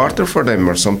separate quarter for them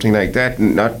or something like that.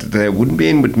 Not that they wouldn't be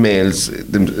in with males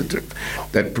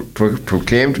that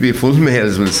proclaim to be full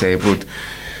males, will say, but.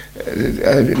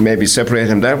 Maybe separate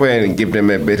them that way and give them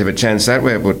a bit of a chance that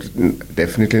way, but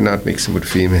definitely not mixing with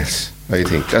females, I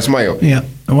think. That's my opinion. Yeah,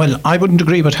 well, I wouldn't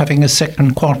agree with having a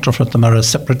second quarter for them or a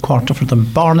separate quarter for them.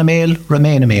 Born a male,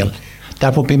 remain a male.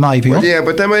 That would be my view. Well, yeah,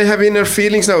 but they might have inner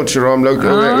feelings now, Jerome. Look,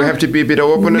 we have to be a bit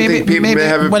open. Maybe, and think people may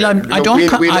have. Well,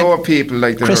 we know of people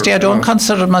like that. Christy, I don't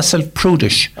consider myself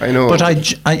prudish. I know, but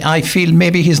I feel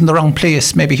maybe he's in the wrong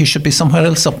place. Maybe he should be somewhere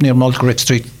else up near Mulgrave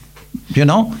Street. You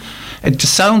know, it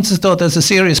just sounds as though there's a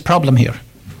serious problem here.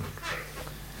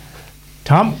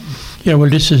 Tom? Yeah,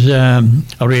 well, this is a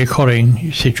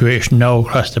recurring situation now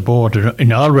across the board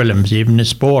in all realms, even in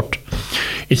sport.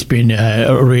 It's been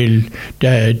a real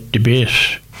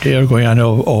debate there going on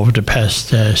over the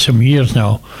past some years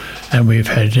now, and we've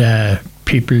had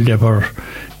people that were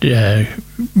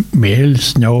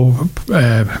males now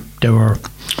they were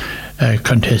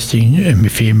contesting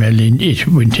female. It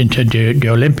went into the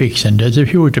Olympics, and there's a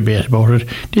huge debate about it.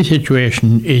 This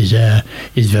situation is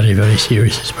very, very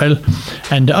serious as well,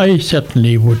 and I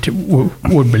certainly would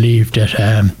believe that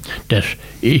that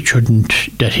he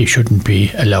shouldn't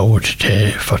be allowed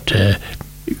to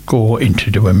go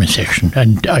into the women's section,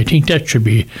 and I think that should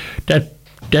be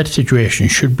that situation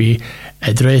should be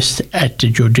addressed at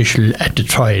the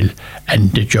trial,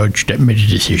 and the judge that made a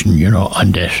decision,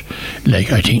 on that.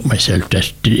 Like, I think myself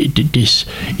that this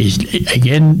is,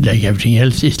 again, like everything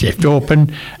else, is left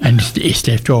open, and it's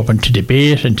left open to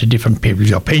debate and to different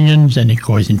people's opinions, and it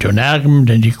goes into an argument,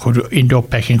 and it could end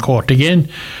up back in court again.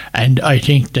 And I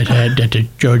think that the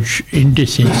judge in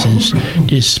this instance,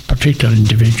 this particular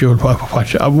individual,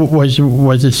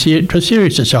 was a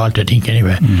serious assault, I think,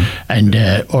 anyway, and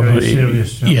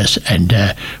serious, yes, and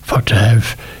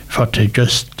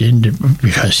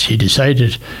because he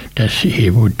decided that he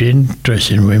would then dress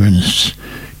in women's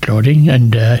clothing,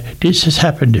 and this has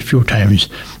happened a few times.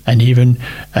 And even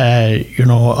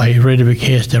I read of a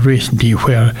case there recently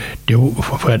where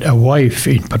a wife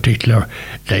in particular,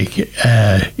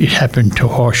 it happened to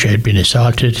her. She had been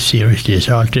seriously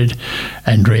assaulted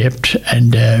and raped,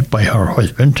 and by her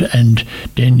husband, and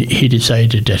then he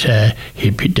decided that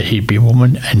he'd be a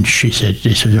woman, and she said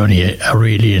this was only a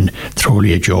really and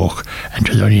truly a joke, and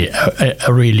it was only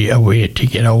really a way to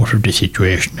get out of the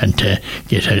situation and to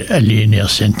get a linear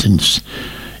sentence.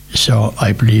 So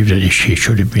I believe that she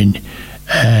should have been.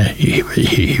 He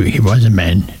was a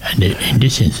man, and in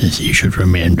this instance, he should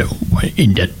remain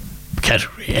in that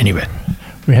category anyway.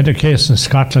 We had a case in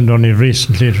Scotland only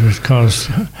recently. It was caused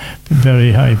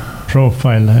very high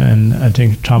profile, and I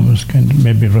think Thomas can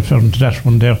maybe referring to that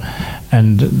one there.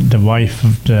 And the wife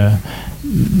of the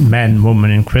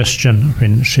woman in question,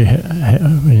 when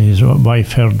his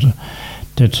wife heard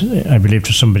that, I believe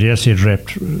to somebody else he had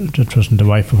raped, that wasn't the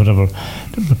wife or whatever,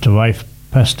 but the wife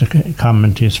passed a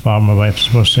comment to his former wife,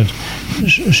 said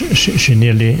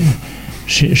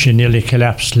she nearly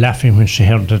collapsed laughing when she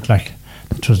heard it. Like,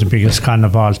 it was the biggest con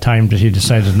of all time, that he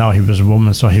decided now he was a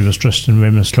woman, so he was dressed in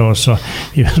women's clothes, so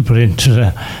he was put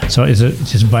into so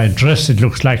it's by dress, it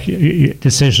looks like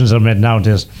decisions are made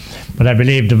nowadays. But I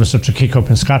believe there was such a kick up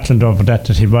in Scotland over that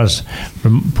he was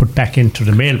put back into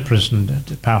the male prison,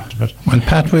 part of it. Well,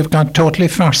 Pat, we've got totally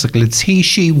farcical. It's he,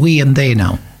 she, we and they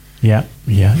now. Yeah,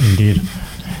 indeed.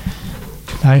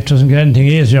 Life doesn't get anything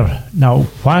easier. Now,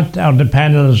 what are the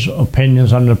panel's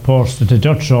opinions on reports that the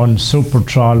Dutch-owned super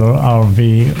trawler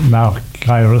RV Mark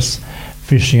Iris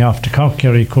fishing off the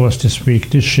Cork-Kerry coast this week?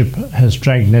 This ship has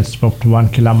dragged nets of up to 1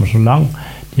 kilometre long.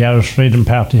 The Irish Freedom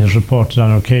Party has reported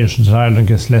on occasions that Ireland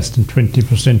gets less than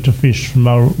 20% of fish from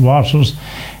our waters,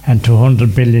 and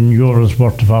 200 billion euros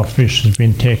worth of our fish has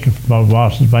been taken from our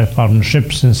waters by foreign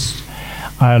ships since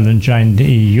Ireland joined the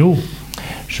EU.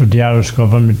 Should the Irish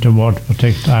government do more to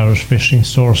protect Irish fishing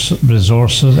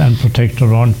resources and protect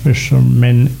their own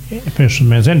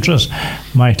fishermen's interests?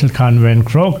 Michael Conway and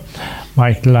Krog.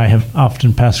 Michael, I have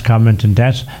often passed comment on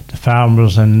that. The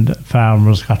farmers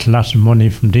got a lot of money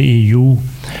from the EU,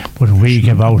 but we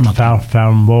give out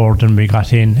far more than we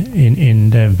got in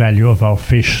the value of our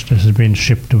fish that has been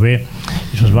shipped away.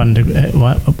 It was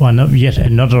one of yet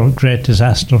another great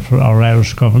disaster for our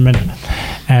Irish government.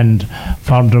 And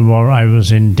furthermore, I was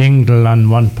in Dingle on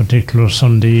one particular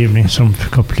Sunday evening some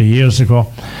couple of years ago,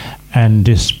 and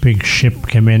this big ship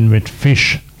came in with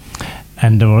fish,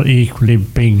 and there were equally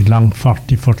big, long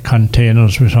 40-foot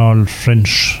containers with all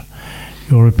French,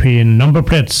 European number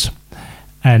plates,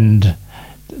 and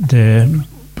the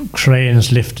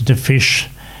cranes lifted the fish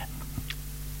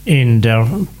in their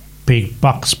big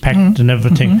box packed and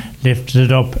everything, lifted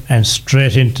it up and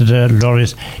straight into the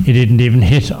lorries. It didn't even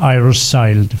hit Irish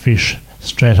soil, the fish,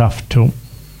 straight off to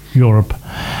Europe.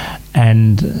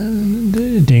 And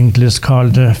the English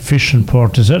called the fishing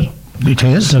port, is it? It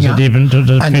is. Does yeah. it even, do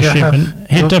the And fish you have- even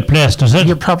hit the place, does it?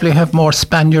 You probably have more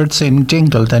Spaniards in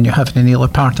Dingle than you have in any other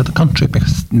part of the country,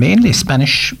 because mainly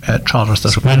Spanish trawlers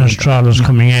that Spanish are trawlers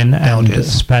coming in and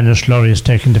Nowadays. Spanish lorries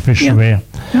taking the fish Yeah. away.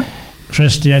 Yeah.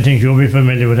 Christy, I think you'll be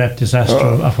familiar with that disaster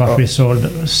of what we sell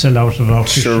out of our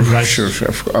fishing rights. Sure,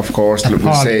 of course. Look,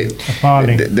 we'll say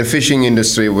Appalling. the fishing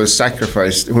industry was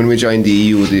sacrificed when we joined the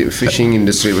EU. The fishing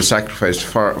industry was sacrificed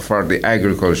for the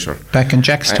agriculture. back in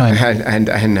Jack's time.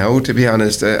 And now, to be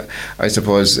honest, I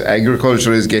suppose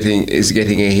agriculture is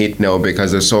getting a hit now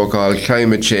because of so-called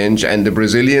climate change, and the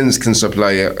Brazilians can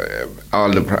supply all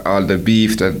the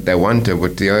beef that they wanted,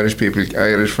 but the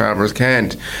Irish farmers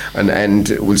can't. And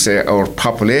we'll say our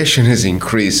population is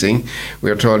increasing.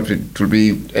 We are told it will be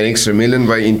an extra million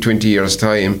in 20 years'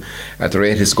 time. At the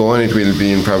rate it's going, it will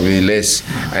be probably less,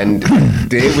 and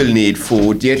they will need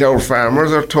food. Yet our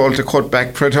farmers are told to cut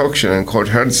back production and cut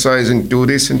herd size and do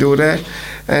this and do that.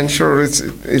 And sure,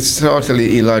 it's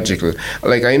totally illogical.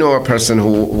 Like, I know a person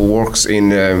who works in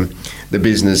the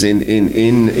business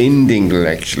in Dingle,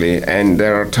 actually, and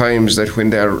there are times that when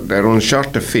they run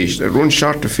short of fish,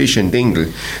 in Dingle,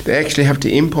 they actually have to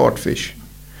import fish,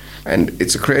 and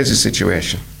it's a crazy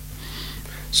situation.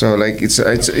 So, like, it's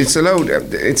allowed.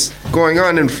 It's going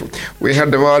on, and we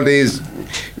had all these.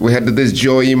 We had this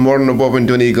Joey Murn above in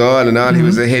Donegal and all. He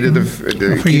was the head of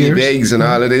the guinea pigs and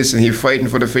all of this, and he fighting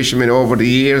for the fishermen over the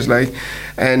years, like,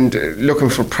 and looking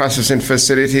for processing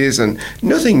facilities, and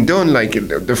nothing done. Like,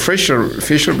 the fish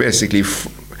are basically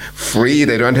free.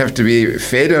 They don't have to be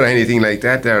fed or anything like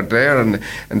that. They're there, and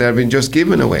they've been just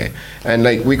given away. And,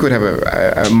 like, we could have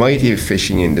a mighty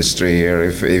fishing industry here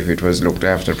if it was looked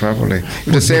after properly. If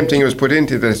the same thing was put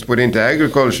into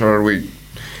agriculture,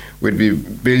 we'd be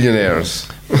billionaires.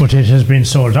 But it has been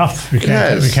sold off. We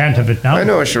can't have it now. I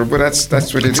know, sure, but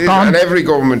that's what it is. gone. And every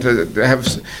government have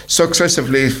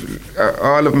successively,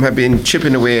 all of them have been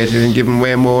chipping away at it and giving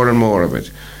way more and more of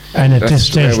it. And at this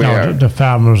stage now, the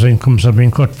farmers' incomes have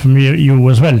been cut from you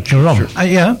as well, Jerome.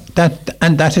 Yeah,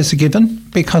 that is a given,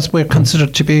 because we're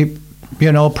considered to be,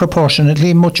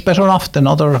 proportionately much better off than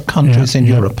other countries in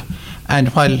Europe. And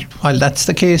while that's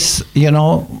the case,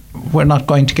 we're not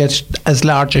going to get as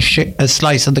large a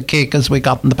slice of the cake as we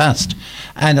got in the past.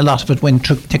 And a lot of it went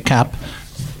to CAP,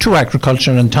 to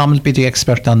agriculture, and Tom will be the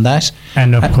expert on that.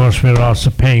 And of course, we're also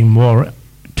paying more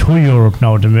to Europe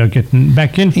now than we're getting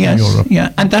back in from Europe.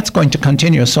 Yeah, and that's going to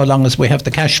continue so long as we have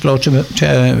the cash flow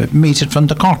to meet it from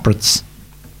the corporates.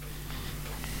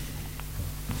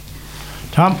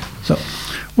 Tom?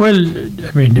 Well,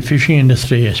 I mean, the fishing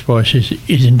industry, I suppose,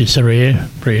 is in disarray,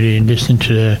 really, and listen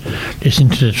to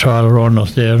the trawler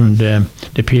owners there, and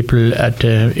the people at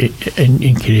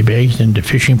in Killybegs and the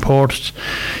fishing ports.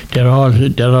 They're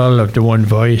all of the one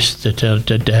voice that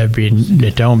they have been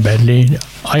let down badly.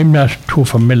 I'm not too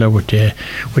familiar with the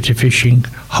fishing,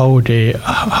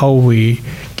 how we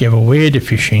give away the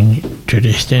fishing to the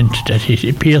extent that it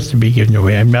appears to be given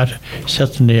away. I'm not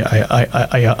certainly.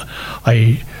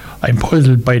 I'm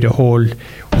puzzled by the whole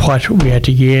what we had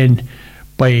to gain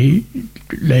by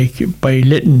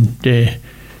letting the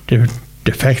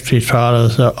factory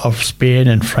trawlers of Spain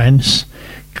and France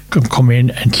come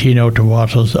in and clean out the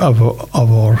waters of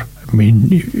our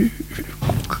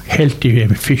healthy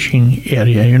fishing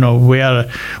area. We are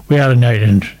an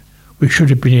island. We should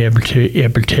have been able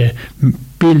to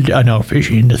build on our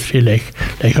fishing industry like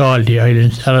all the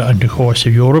islands that are on the coast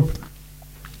of Europe.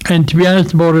 And to be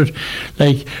honest about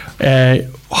it,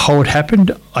 how it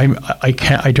happened,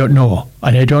 I don't know,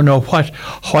 and I don't know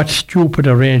what stupid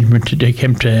arrangement they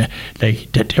came to,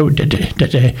 that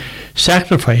they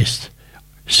sacrificed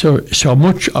so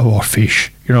much of our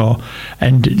fish,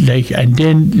 and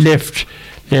then left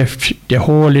the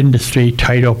whole industry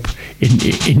tied up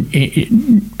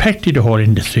in practically the whole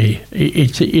industry.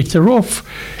 It's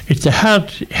a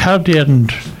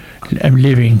hard-earned. I'm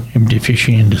living in the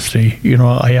fishing industry.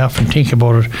 I often think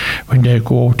about it when they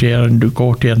go out there in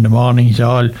the mornings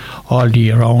all the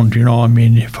year round,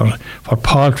 for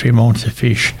paltry amounts of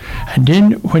fish. And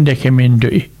then when they came in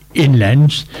the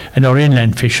inlands and our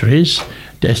inland fisheries,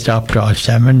 they stopped all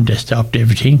salmon, they stopped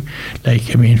everything,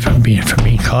 from being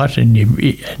caught, and the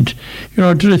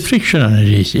restriction on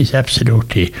it is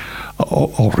absolutely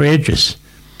outrageous.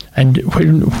 And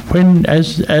when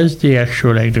as the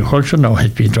actual agriculture now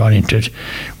has been drawn into it,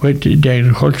 with the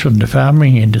agriculture and the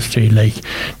farming industry,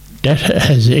 that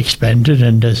has expanded,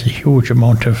 and there's a huge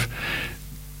amount of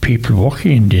people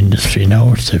working in the industry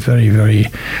now. It's a very, very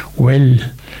well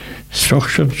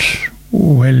structured,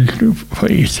 Well,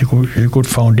 it's a good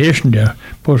foundation there,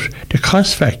 but the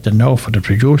cost factor now for the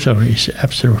producer is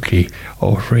absolutely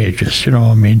outrageous. You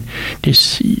know, I mean,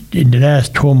 this in the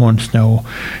last 2 months now,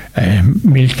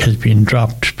 milk has been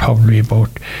dropped probably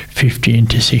about 15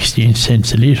 to 16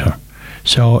 cents a litre.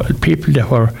 So people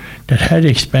that had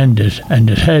expanded and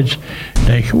that had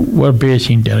were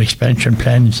basing their expansion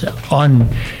plans on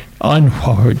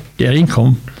what their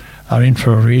income are in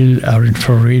for a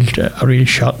real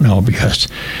shock now, because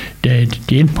the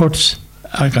inputs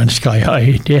are gone sky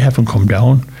high. They haven't come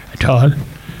down at all.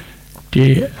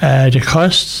 The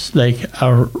costs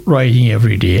are rising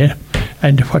every day,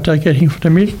 and what they're getting for the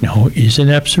milk now is an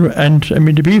absolute. And I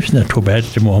mean, the beef's not too bad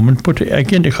at the moment, but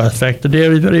again, the cost factor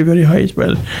there is very, very high as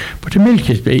well. But the milk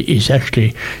is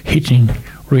actually hitting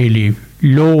really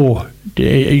low.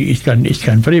 It's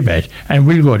gone very bad, and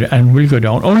will go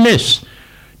down unless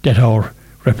that our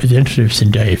representatives in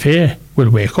the IFA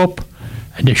will wake up,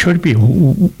 and they should be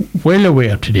well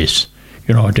aware to this.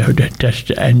 You know, and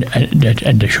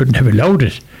they shouldn't have allowed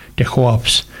it, the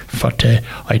co-ops. But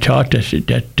I thought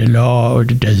that the law,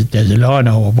 there's a law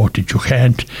now about it. You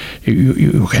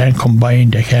can't combine.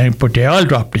 They can't, but they all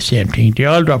drop the same thing. They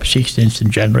all drop 6 cents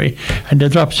in January, and they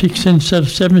drop 6 cents or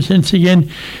 7 cents again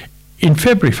in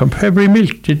February, from February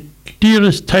milk. The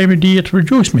dearest time of the year to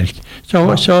produce milk.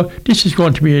 So this is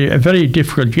going to be a very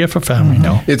difficult year for farming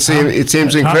now. It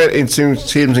seems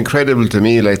incredible to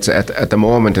me. Like at the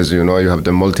moment, as you know, you have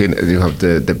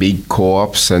the big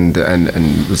co-ops and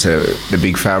the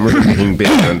big farmers are getting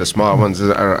bigger, and the small ones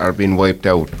are being wiped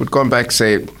out. But going back,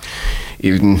 say,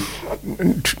 even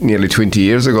nearly 20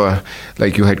 years ago,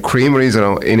 like you had creameries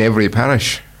around in every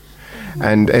parish,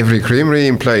 and every creamery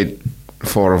employed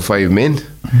 4 or 5 men.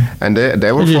 And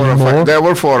they were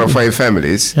 4 or 5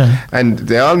 families, and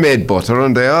they all made butter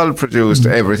and they all produced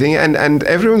everything, and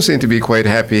everyone seemed to be quite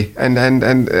happy. And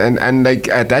like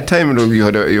at that time, you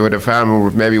had a farmer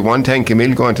with maybe 1 tank of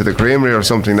milk going to the creamery or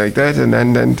something like that,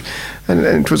 and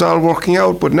it was all working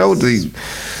out. But now the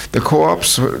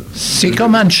co-ops,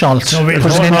 Seacombe and Schultz, so we'll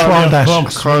put it into all that.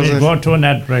 Folks, we'll go to an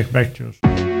ad break. Back to us.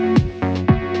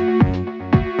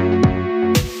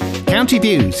 County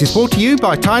Views is brought to you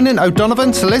by Tynan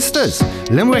O'Donovan Solicitors,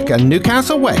 Limerick and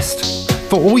Newcastle West.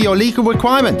 For all your legal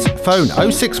requirements, phone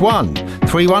 061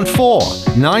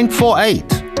 314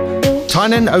 948.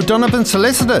 Tynan O'Donovan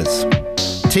Solicitors,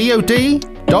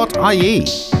 tod.ie.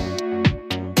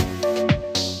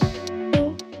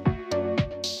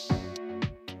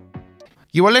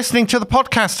 You are listening to the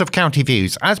podcast of County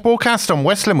Views, as broadcast on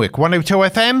West Limerick 102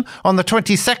 FM on the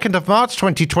 22nd of March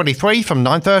 2023 from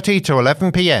 9:30 to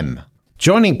 11 p.m.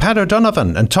 Joining Pat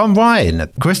O'Donovan and Tom Ryan,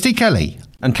 Christy Kelly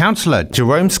and Councillor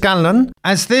Jerome Scanlon,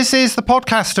 as this is the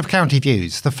podcast of County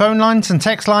Views. The phone lines and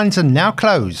text lines are now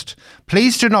closed.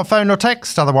 Please do not phone or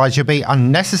text, otherwise you'll be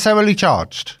unnecessarily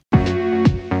charged.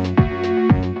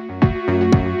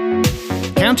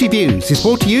 County Views is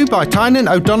brought to you by Tynan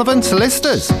O'Donovan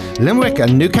Solicitors, Limerick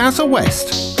and Newcastle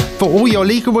West. For all your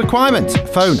legal requirements,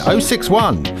 phone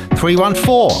 061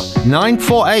 314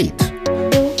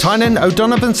 948. Tynan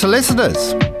O'Donovan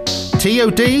Solicitors,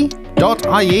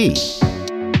 tod.ie.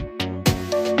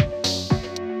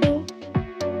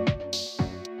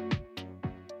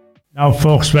 Now,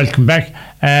 folks, welcome back.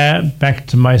 Back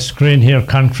to my screen here,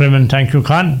 Con Crimmon. Thank you,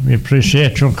 Con. We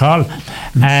appreciate your call.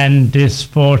 And this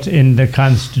vote in the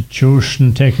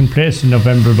Constitution taking place in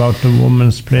November about the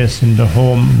woman's place in the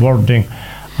home wording,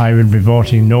 I will be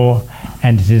voting no.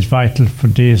 And it is vital for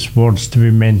these words to be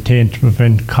maintained to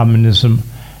prevent communism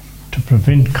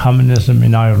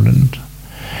in Ireland.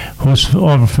 Who's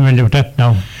over familiar with that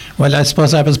now? Well, I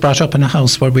suppose I was brought up in a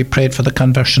house where we prayed for the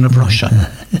conversion of Russia.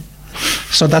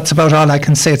 So that's about all I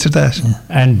can say to that.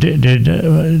 And did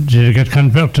it get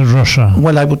converted to Russia?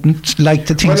 Well, I wouldn't like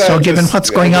to think so, given what's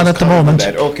going on at the moment.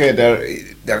 Okay,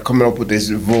 they're coming up with this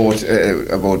vote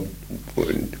about.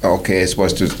 Okay, it's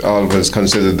supposed to always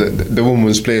consider the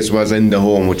woman's place was in the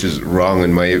home, which is wrong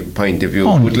in my point of view.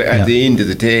 But at the end of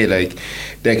the day, like,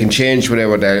 they can change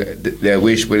whatever they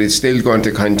wish, but it's still going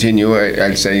to continue.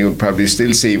 I'll say you'll probably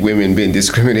still see women being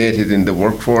discriminated in the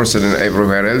workforce and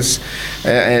everywhere else.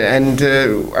 And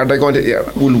are they going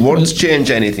to? Will words change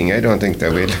anything? I don't think they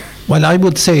will. Well, I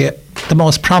would say the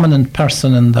most prominent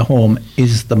person in the home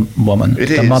is the woman,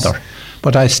 the mother.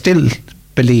 But I still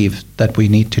believe that we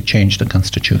need to change the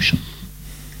Constitution.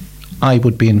 I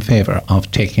would be in favour of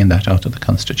taking that out of the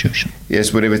Constitution.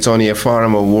 Yes, but if it's only a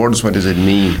form of words, what does it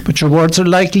mean? But your words are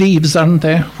like leaves, aren't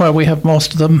they? Where we have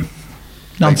most of them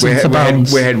nonsense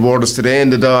abounds. We had words today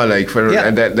in the Dáil, like, for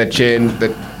that change,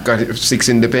 that got 6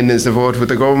 independents to vote with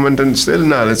the government, and still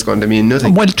now it's going to mean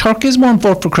nothing. Well, Turkeys won't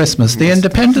vote for Christmas. The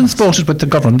independents voted with the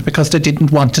government because they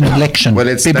didn't want an election. Well,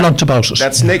 it's Be blunt about it.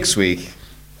 That's next week.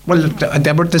 Well,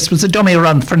 this was a dummy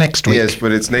run for next week. Yes,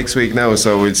 but it's next week now,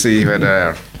 so we'll see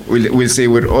whether we'll see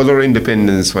with other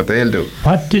independents what they'll do.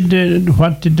 What did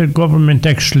the government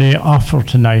actually offer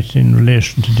tonight in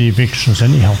relation to the evictions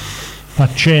anyhow?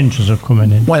 What changes are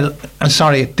coming in? Well,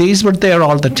 sorry, these were there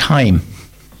all the time.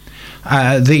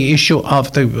 The issue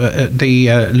of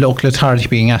the local authority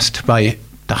being asked by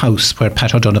the house where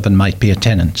Pat O'Donovan might be a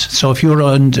tenant. So if you're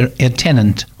under a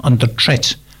tenant under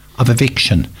threat of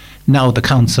eviction, now the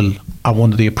council or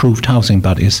one of the approved housing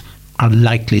bodies are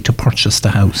likely to purchase the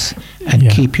house and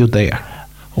keep you there.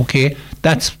 Okay,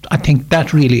 I think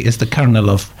that really is the kernel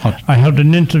of what. I heard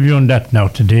an interview on that now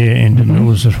today in the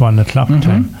news at 1 o'clock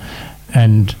time,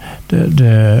 and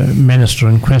the minister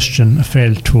in question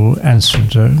failed to answer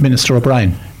Minister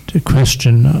O'Brien. The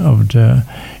question of the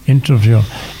interview.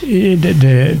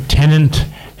 The tenant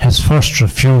has first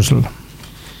refusal.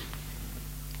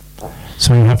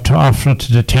 So you have to offer it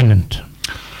to the tenant.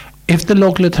 If the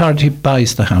local authority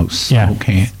buys the house, Yeah.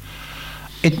 okay,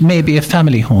 it may be a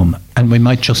family home and we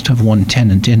might just have one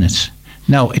tenant in it.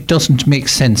 Now, it doesn't make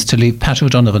sense to leave Pat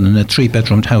O'Donovan in a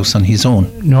 3-bedroomed house on his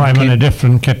own. No, I'm on a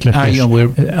different kettle of fish.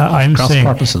 I'm cross saying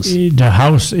purposes. The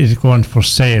house is going for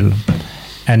sale,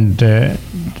 and the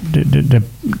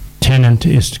tenant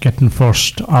is getting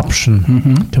first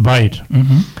option to buy it.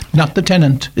 Not the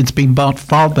tenant. It's being bought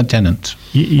for the tenant.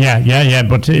 Yeah,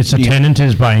 but it's a tenant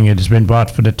is buying it. It's been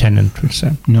bought for the tenant, we'll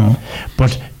say. No.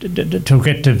 But to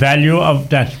get the value of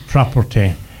that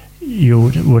property,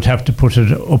 you would have to put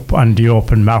it up on the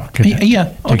open market.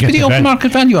 Yeah, up to the open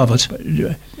market value of it.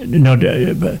 No,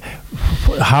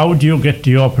 how do you get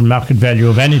the open market value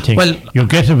of anything? Well, you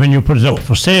get it when you put it up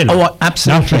for sale. Oh,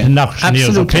 absolutely. Not with an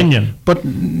auctioneer's opinion. But,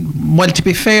 well, to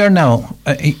be fair now,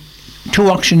 2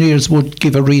 auctioneers would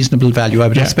give a reasonable value. I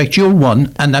would expect you're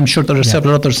one, and I'm sure there are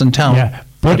several others in town. Yeah,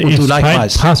 but that will it's do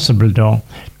likewise. quite possible, though,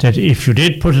 that if you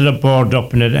did put it a board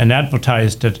up in it and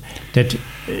advertised it, that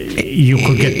you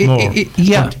could get more.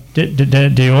 Yeah. But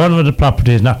the owner of the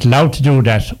property is not allowed to do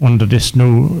that under this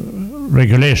new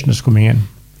regulation that's coming in.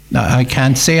 No, I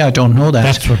can't say, I don't know that.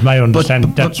 That's what my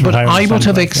understanding. But I would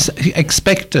have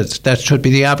expected that should be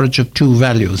the average of 2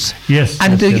 values. Yes.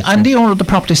 And the owner of the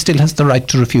property still has the right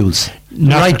to refuse.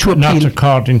 Not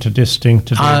according to this thing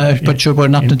today. But we're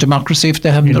not in a democracy if they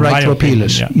have the right to appeal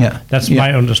it. Yeah. That's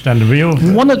my understanding.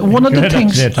 One of the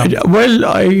things.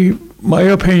 Well, my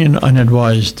opinion on it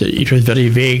was that it was very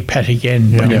vague, Pat,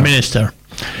 again, by the minister.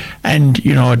 And,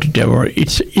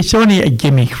 it's only a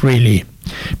gimmick, really.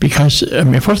 Because,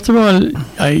 first of all,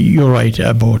 you're right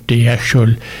about the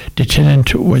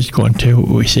tenant was going to,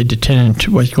 we said the tenant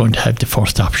was going to have the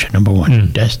first option, number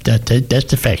one. That's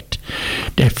the fact.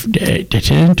 The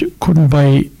tenant couldn't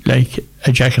buy, like,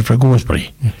 a jacket for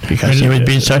Gooseberry because he was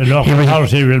being so. The local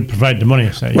authority will provide the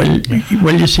money. So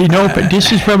well, you see, no, but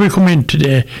this is where we come in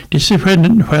today. This is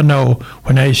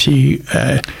when I see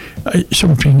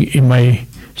something in my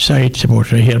sights about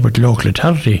here about the local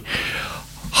authority.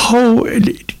 How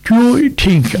do you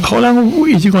think, how long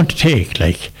is it going to take,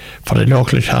 like, for the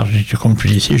local authority to come to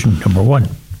a decision, number one?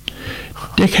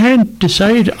 They can't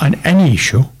decide on any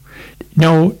issue.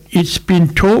 Now, it's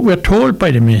been told, we're told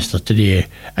by the minister today,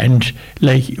 and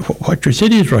like what you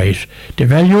said is right, the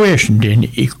valuation then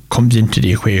it comes into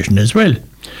the equation as well.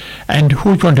 And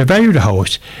who's going to value the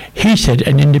house? He said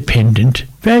an independent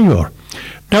valuer.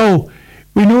 Now,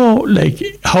 we know, like,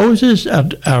 houses are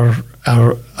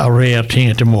a rare thing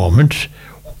at the moment.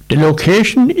 The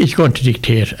location is going to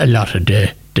dictate a lot of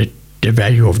the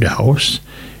value of the house,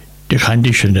 the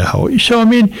condition of the house. So, I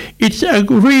mean, it's a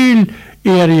real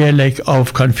area, like,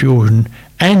 of confusion.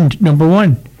 And number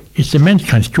one, it's the man's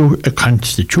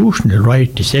constitutional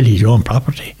right to sell his own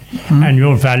property. And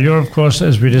your value, of course,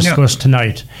 as we discussed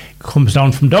tonight, comes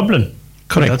down from Dublin.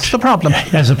 Correct. That's the problem.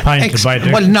 As appointed by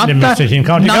the Limerick City and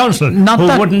County Council,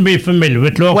 who wouldn't be familiar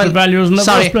with local values in the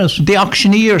first place. The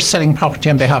auctioneer is selling property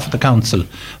on behalf of the council.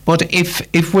 But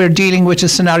if we're dealing with a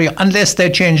scenario, unless they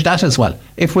change that as well,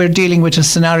 if we're dealing with a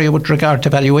scenario with regard to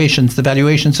valuations, the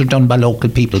valuations are done by local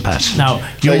people, Pat. Now,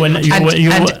 as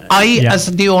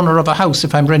the owner of a house,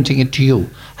 if I'm renting it to you,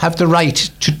 have the right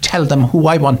to tell them who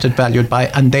I want it valued by,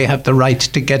 and they have the right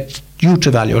to get you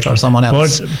to value it or someone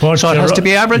else. But so it has to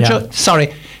be average. Yeah.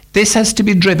 This has to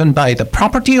be driven by the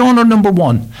property owner, number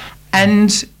one, and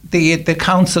the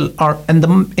council. In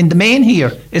the main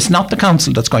here, it's not the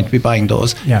council that's going to be buying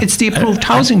those. Yeah. It's the approved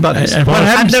housing bodies.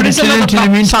 And there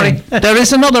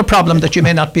is another problem that you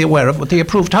may not be aware of with the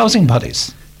approved housing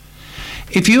bodies.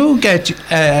 If you get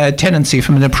tenancy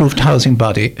from an approved housing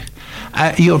body,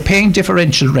 you're paying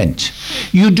differential rent.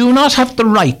 You do not have the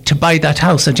right to buy that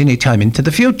house at any time into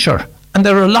the future. And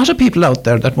there are a lot of people out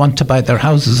there that want to buy their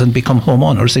houses and become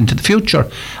homeowners into the future.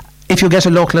 If you get a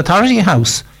local authority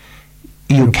house,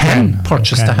 you can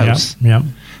purchase the house. Yeah.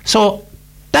 So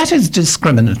that is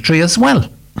discriminatory as well.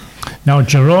 Now,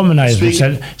 Jerome and I,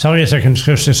 sorry a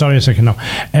second now,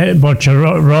 but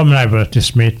Jerome and I were at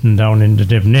this meeting down in the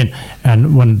Devon Inn,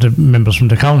 and one of the members from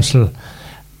the council,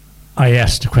 I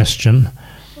asked the question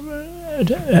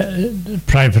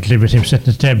privately with him sitting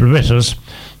at the table with us,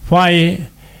 why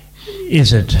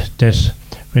is it that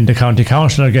when the county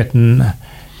council are getting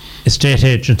estate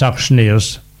agent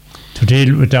auctioneers to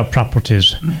deal with their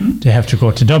properties, they have to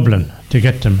go to Dublin to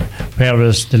get them,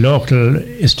 whereas the local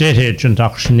estate agent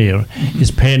auctioneer is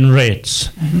paying rates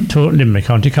to Limerick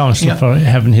County Council for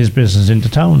having his business in the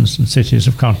towns and cities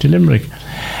of County Limerick.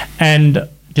 And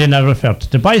then I referred to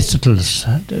the bicycles,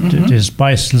 these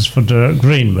bicycles for the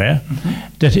Greenway,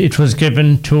 that it was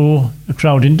given to a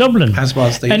crowd in Dublin. As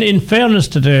was the... And in fairness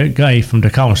to the guy from the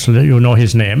council, you know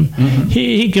his name,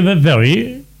 he gave a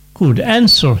very good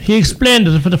answer. He explained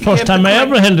it for the first time I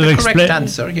ever heard it explained. Correct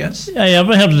answer, yes. I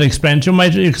ever heard it explained. You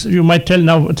might tell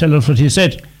us what he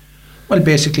said. Well,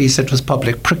 basically, he said it was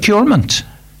public procurement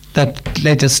that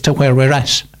led us to where we're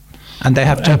at. And they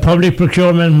have to... public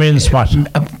procurement means what?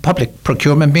 Public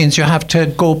procurement means you have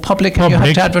to go public and you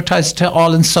have to advertise to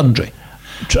all and sundry.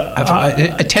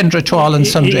 A tender to all and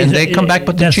sundry, and they come back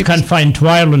with the cheapest... That's confined to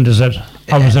Ireland, is it?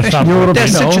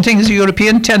 There's such a thing as a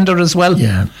European tender as well.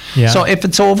 Yeah. So if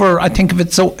it's over, I think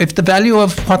if the value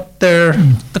of what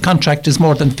the contract is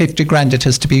more than 50 grand, it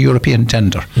has to be European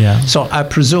tender. Yeah. So I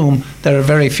presume there are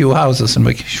very few houses, and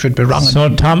we should be wrong.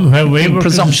 So Tom, when we were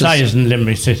criticising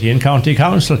Limerick City and County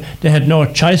Council, they had no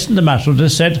choice in the matter. They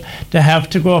said they have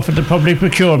to go for the public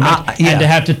procurement and they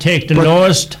have to take the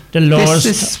lowest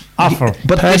offer.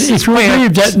 But if you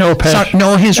believe that,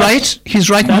 no, he's right. He's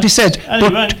right in what he said.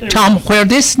 But Tom, where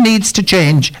this needs to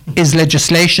change is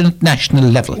legislation at national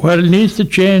level. Where it needs to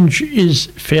change is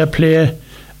fair play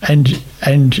and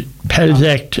Pell's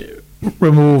Act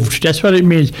removed. That's what it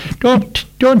means. Don't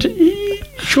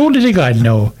surely the guy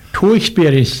now. Two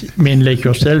experienced men like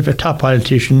yourself, a top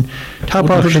politician,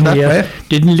 here,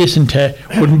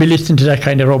 wouldn't be listening to that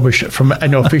kind of rubbish from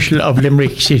an official of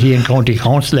Limerick City and County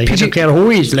Council. Like, I don't care who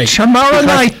he is. Like, tomorrow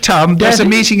night, Tom, there's a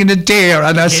meeting in Adair,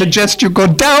 and I suggest you go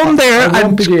down there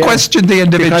and question the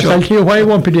individual. Because I'll tell you why I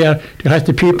won't be there. Because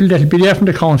the people that will be there from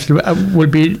the council will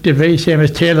be the very same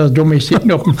as Taylor's dummies sitting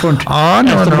up in front.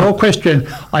 No question.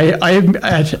 I've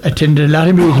attended a lot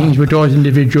of meetings with those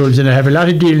individuals, and I have a lot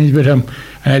of dealings with them.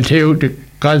 And I'll tell you, the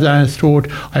God's honest truth,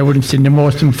 I wouldn't send them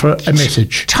most of them for a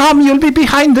message. Tom, you'll be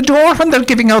behind the door when they're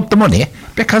giving out the money,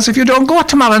 because if you don't go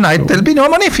tomorrow night, there'll be no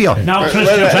money for you. Now,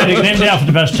 Christy, try to get in there for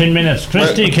the past 10 minutes.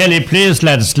 Christy Kelly, please,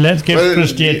 let's give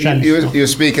Christy a chance. You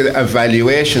speak of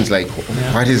evaluations, like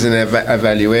what is an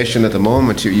evaluation at the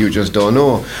moment? You just don't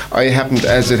know. I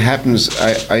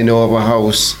know of a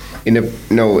house in a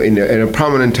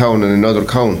prominent town in another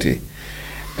county,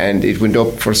 and it went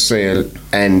up for sale,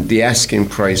 and the asking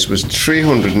price was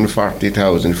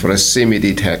 340,000 for a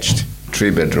semi-detached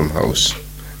 3-bedroom house.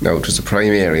 Now, it was a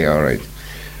prime area, all right.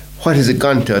 What has it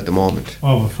gone to at the moment?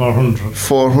 Over 400.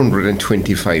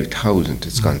 425,000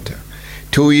 it's gone to.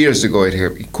 2 years ago,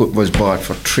 it was bought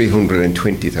for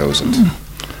 320,000.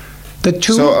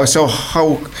 So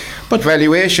how? But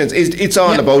valuations, it's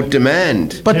all about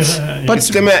demand. But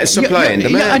supply and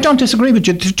demand. I don't disagree with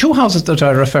you. The two houses that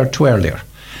I referred to earlier,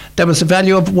 there was a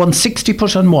value of 160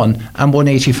 put on one and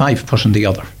 185 put on the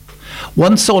other.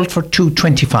 One sold for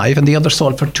 225 and the other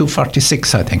sold for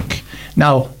 246, I think.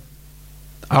 Now,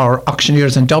 our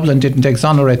auctioneers in Dublin didn't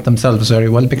exonerate themselves very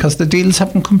well because the deals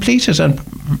haven't completed, and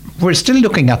we're still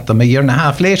looking at them a year and a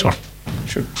half later.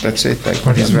 Sure, that's it. Like,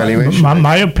 what is valuation?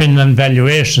 My opinion on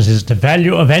valuations is the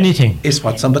value of anything is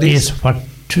what somebody is what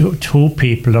two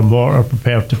people or more are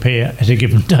prepared to pay at a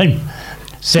given time.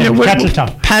 Pat,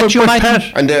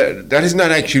 and that is not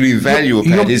actually value,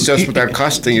 Pat. It's just what they're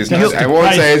costing. It's not. I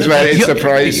won't say it's value. It's the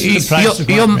price.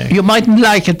 You mightn't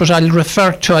like it, but I'll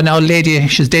refer to an old lady.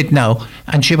 She's dead now,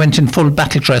 and she went in full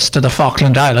battle dress to the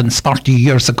Falkland Islands 40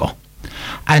 years ago,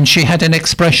 and she had an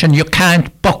expression: "You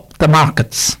can't buck the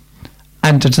markets."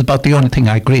 And it's about the only thing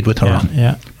I agreed with her on.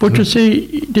 Yeah. But you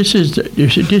see, this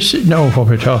now what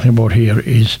we're talking about here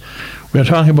is we're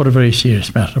talking about a very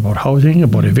serious matter about housing,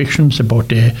 about evictions, about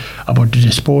the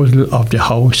disposal of the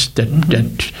house that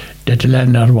the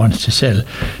landlord wants to sell.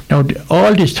 Now,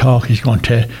 all this talk is going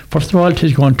to, first of all, it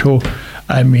is going to,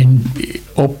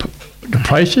 up the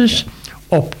prices,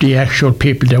 up the actual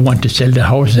people that want to sell their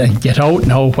houses and get out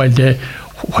now while the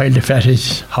fat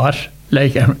is hot,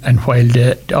 like, and while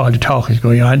all the talk is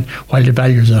going on, while the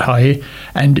values are high,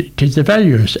 and it is the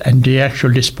values and the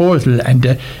actual disposal and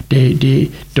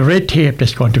the red tape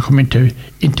that's going to come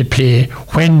into play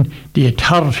when the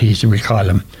authorities, we call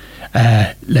them,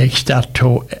 start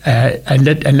to and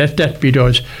let that be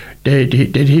those.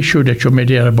 The issue that you made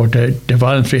there about the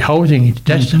voluntary housing,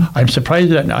 that's, I'm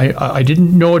surprised that I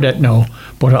didn't know that now,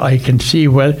 but I can see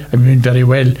very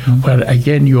well, where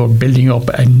again you're building up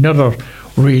another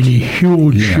really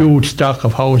huge stock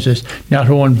of houses not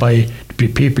owned by the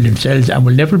people themselves and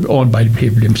will never be owned by the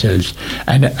people themselves.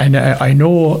 And I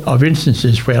know of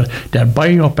instances where they're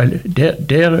buying up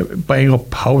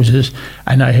houses,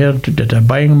 and I heard that they're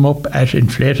buying them up at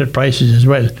inflated prices as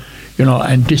well.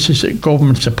 And this is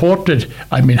government supported,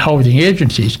 housing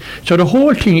agencies. So the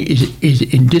whole thing is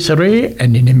in disarray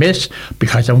and in a mess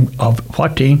because of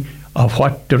what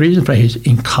the reason for it is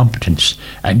incompetence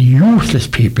and useless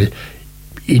people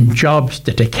in jobs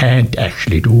that they can't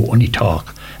actually do, only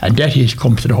talk. And that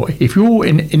comes to the whole. If you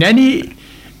in any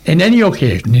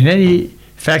occasion, in any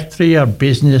factory or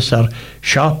business or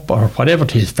shop or whatever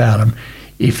it is, farm,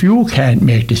 if you can't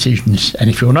make decisions, and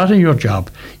if you're not in your job,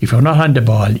 if you're not on the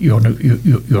ball, you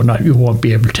won't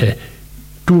be able to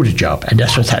do the job. And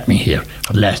that's what's happening here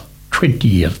for the last 20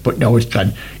 years. But now it's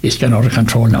gone out of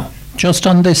control now. Just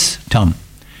on this, Tom,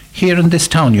 here in this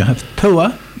town you have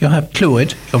PUA, you have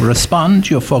Clwyd, you have Respond,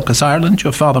 you have Focus Ireland, you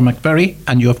have Father McVerry,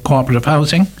 and you have cooperative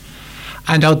housing.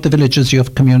 And out the villages you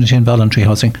have community and voluntary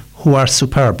housing, who are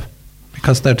superb,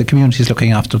 because they're the communities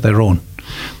looking after their own.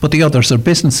 But the others are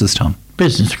businesses, Tom.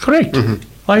 Business, correct.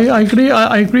 I agree.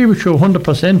 I agree with you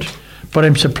 100%. But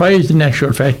I'm surprised in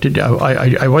actual fact that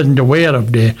I wasn't aware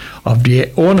of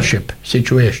the ownership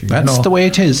situation. That's the way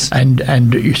it is.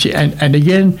 And you see, and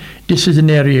again, this is an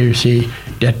area you see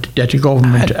that the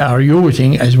government are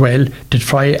using as well to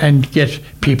try and get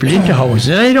people into houses.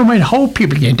 And I don't mind how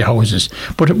people get into houses,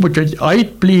 but I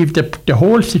believe that the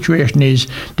whole situation is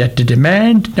that the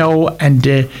demand now and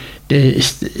the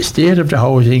state of the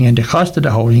housing and the cost of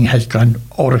the housing has gone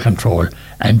out of control,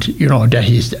 and that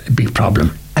is a big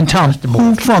problem. And Tom,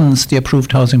 who funds the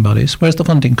approved housing bodies? Where's the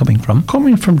funding coming from?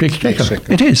 Coming from the exchequer.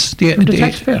 It is the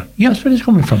taxpayer. Yeah, that's where it's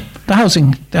coming from. The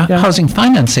housing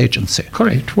finance agency.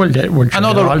 Correct. Well,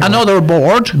 another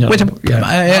board with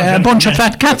a bunch of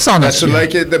fat cats on it. That's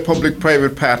like the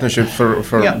public-private partnership for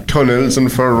tunnels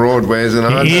and for roadways and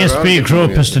all that. The ESB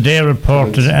Group has today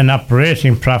reported an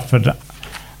operating profit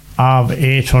of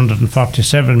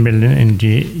 847 million in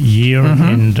the year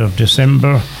end of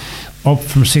December, up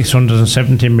from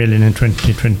 670 million in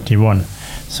 2021.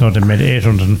 So they made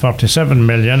 847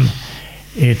 million.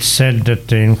 It said that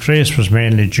the increase was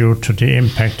mainly due to the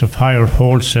impact of higher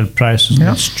wholesale prices in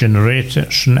its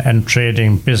generation and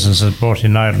trading businesses both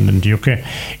in Ireland and the UK.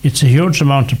 It's a huge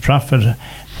amount of profit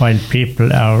while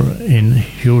people are in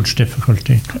huge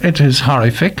difficulty. It is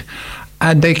horrific.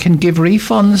 And they can give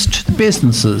refunds to the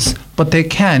businesses, but they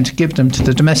can't give them to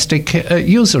the domestic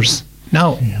users.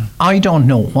 Now, I don't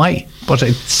know why, but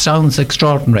it sounds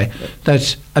extraordinary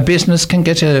that a business can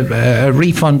get a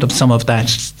refund of some of that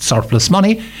surplus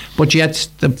money, but yet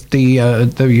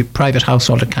the private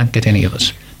householder can't get any of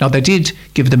it. Now, they did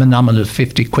give them a nominal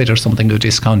 50 quid or something of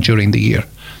discount during the year,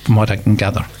 from what I can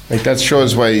gather. Like that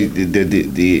shows why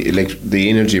the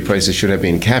energy prices should have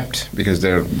been capped, because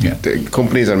the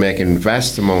companies are making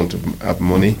vast amount of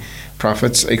money,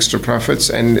 extra profits,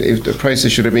 and if the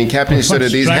prices should have been capped instead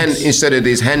of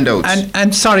these handouts.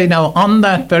 And sorry, now on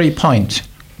that very point,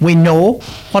 we know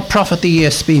what profit the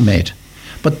ESB made,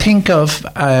 but think of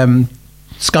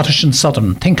Scottish and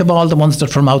Southern. Think of all the ones that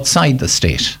are from outside the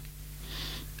state,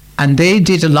 and they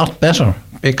did a lot better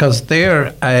because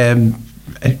their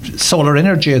solar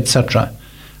energy, etc.,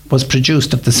 was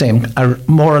produced at the same, or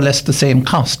more or less the same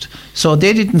cost. So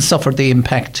they didn't suffer the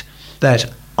impact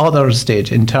that others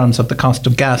did in terms of the cost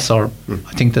of gas, or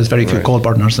I think there's very few coal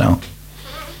burners now.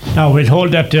 Now we'll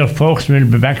hold that there, folks. We'll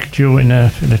be back to you in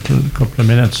a little couple of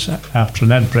minutes after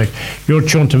that break. You're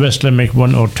tuned to West Limerick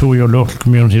 102, your local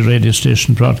community radio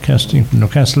station, broadcasting from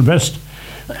Newcastle West.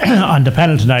 On the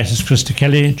panel tonight is Krista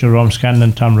Kelly, Jerome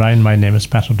Scanlon, Tom Ryan. My name is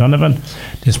Pat O'Donovan.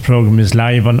 This programme is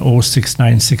live on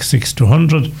 06966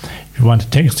 200. If you want to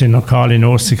text in or call in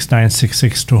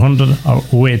 06966 200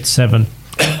 or 087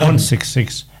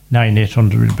 166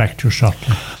 9800. We'll be back to you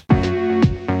shortly.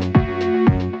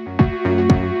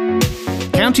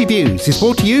 County Views is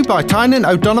brought to you by Tynan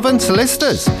O'Donovan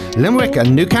Solicitors, Limerick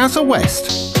and Newcastle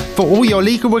West. For all your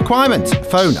legal requirements,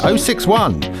 phone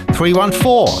 061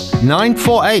 314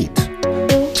 948.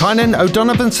 Tynan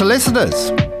O'Donovan Solicitors.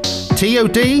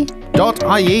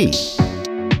 TOD.ie.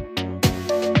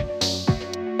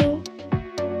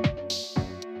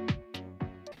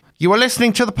 You are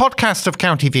listening to the podcast of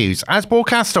County Views as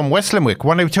broadcast on West Limerick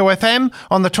 102 FM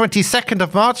on the 22nd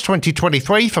of March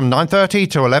 2023 from 9:30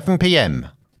 to 11 p.m.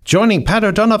 Joining Pat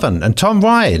O'Donovan and Tom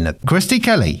Ryan, Christy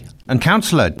Kelly and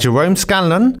Councillor Jerome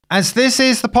Scanlon, as this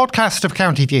is the podcast of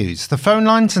County Views. The phone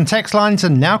lines and text lines are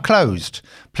now closed.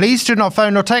 Please do not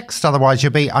phone or text, otherwise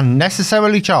you'll be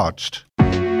unnecessarily charged.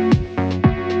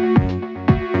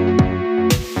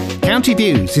 County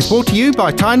Views is brought to you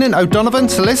by Tynan O'Donovan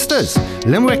Solicitors,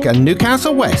 Limerick and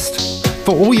Newcastle West.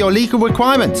 For all your legal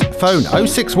requirements, phone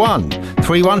 061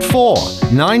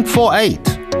 314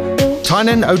 948.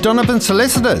 Tynan O'Donovan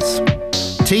Solicitors.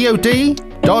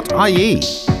 TOD.ie.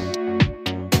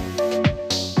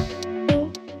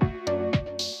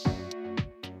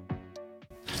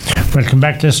 Welcome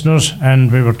back, listeners. And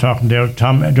we were talking there.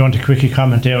 Tom, do you want to quickly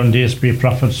comment there on DSB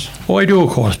profits? Oh, I do,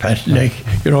 of course, Pat. Like,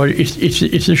 you know,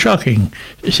 it's a shocking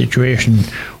situation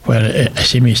where a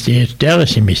semi-state, they're a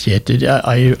semi-state.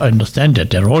 I understand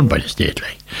that they're owned by the state,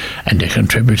 like, and they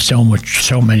contribute so much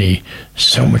to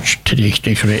the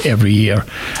exchequer every year,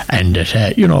 and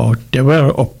that you know, they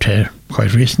were up to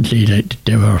quite recently that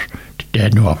they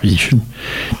had no opposition.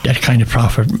 That kind of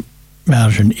profit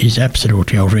margin is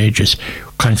absolutely outrageous,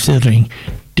 considering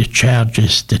the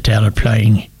charges that they're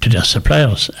applying to their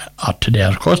suppliers or to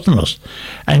their customers.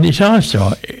 And it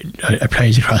also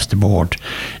applies across the board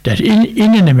that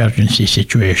in an emergency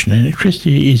situation, and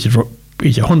Christy is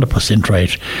 100%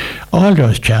 right, all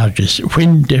those charges,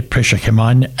 when the pressure came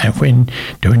on and when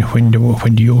the war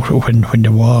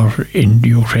in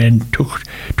Ukraine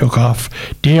took off,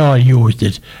 they all used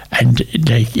it, and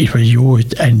like it was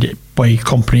used and by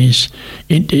companies,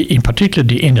 in particular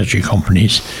the energy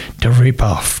companies, to rip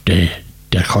off their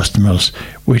customers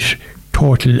with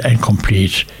total and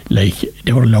complete, like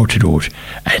they were allowed to do it,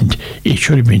 and it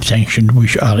should have been sanctioned.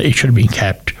 It should have been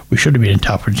capped. We should have been on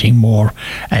top of the thing more,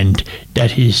 and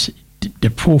that is the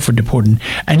proof of the pudding.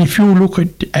 And if you look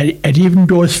at even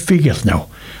those figures now,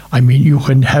 I mean, you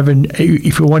can have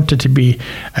if you wanted to be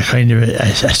a kind of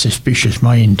a suspicious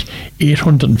mind,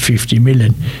 850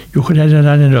 million, you could add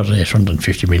another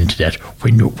 850 million to that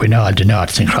when all the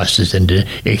noughts and crosses and the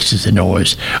X's and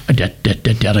O's that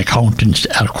their accountants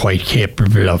are quite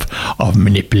capable of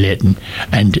manipulating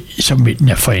and submitting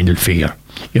a final figure.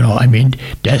 You know, I mean,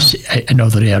 that's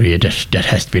another area that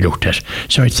has to be looked at.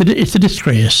 So it's a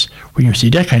disgrace when you see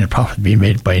that kind of profit being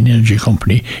made by an energy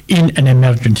company in an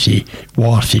emergency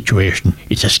war situation.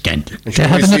 It's a scandal. They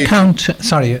have an account.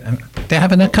 They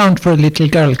have an account for a little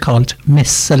girl called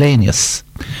Miscellaneous,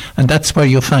 and that's where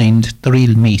you find the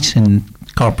real meat in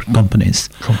corporate companies.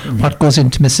 What goes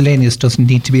into Miscellaneous doesn't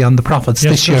need to be on the profits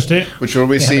this year. Which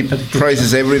we see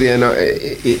prices every day, and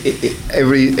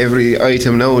every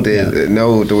item nowadays.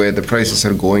 Now the way the prices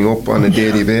are going up on a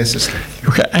daily basis.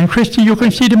 And Christy, you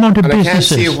can see the amount of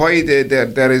businesses. I can't see why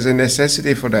there is a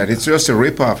necessity for that. It's just a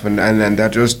rip-off, and they're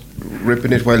just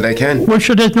ripping it while they can. Well,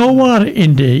 sure, there's no war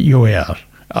in the UAR.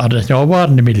 Or there's no war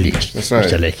in the Middle East. That's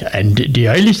right. And the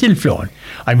oil is still flowing.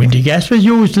 I mean, the gas was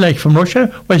used, like from Russia,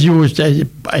 was used as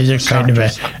a kind of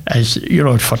as you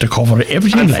know, for to cover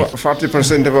everything. And like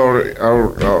 40% of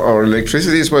our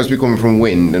electricity is supposed to be coming from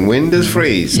wind, and wind is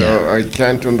free. So I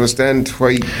can't understand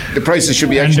why the prices should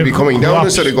be coming down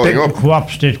instead of going up.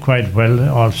 Co-ops did quite well,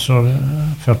 also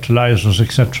fertilizers,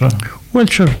 etc. Well,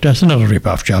 sure, that's another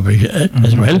rip-off job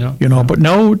as well, yeah. You know. But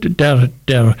now they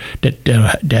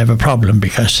have a problem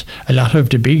because a lot of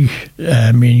the big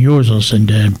users and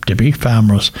the big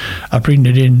farmers are bringing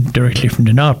it in directly from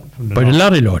the north by the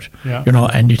lorry load, you know,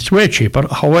 and it's way cheaper.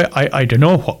 However, I don't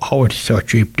know how it's so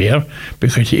cheap there,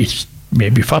 because it's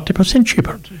maybe 40%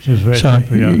 cheaper. It is very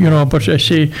cheaper, yeah. You know, but I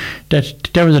see that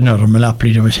there was another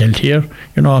monopoly that was held here,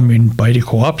 you know, I mean, by the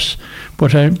co-ops,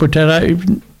 but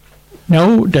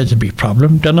now there's a big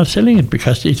problem. They're not selling it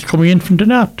because it's coming in from the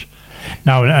north.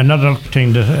 Now, another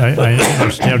thing that I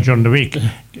was there during the week,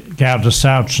 Garda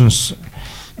sergeants,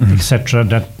 etc.,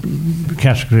 that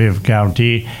category of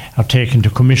Gardaí are taken to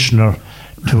commissioner,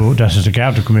 that is the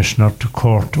Garda commissioner, to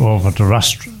court over the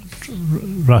rostrum.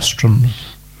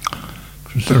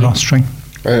 The rostering.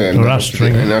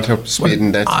 I'm not up to speed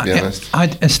in that, to be honest.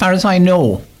 As far as I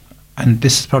know, and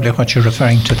this is probably what you're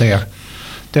referring to there,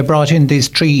 they brought in these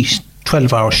 3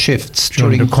 12-hour shifts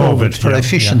during COVID for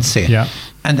efficiency. Yeah.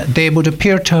 And they would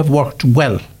appear to have worked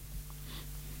well.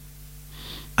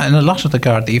 And a lot of the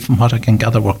Gardaí, from what I can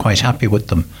gather, were quite happy with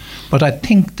them. But I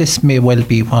think this may well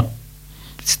be what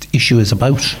it issue is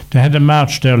about. They had a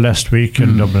march there last week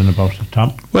in Dublin about it,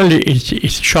 Tom. Well, it's a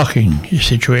shocking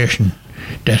situation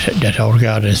that our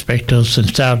Garda inspectors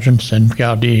and sergeants and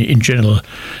Garda in general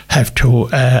have to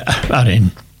are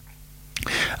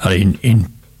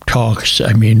in talks.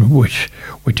 I mean, with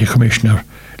the commissioner,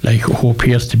 like, who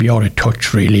appears to be out of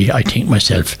touch, really, I think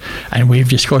myself. And we've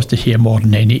discussed it here more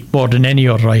than any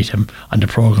other item on the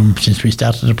programme since we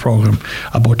started the programme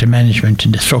about the management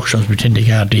and the structures within the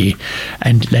Gardaí,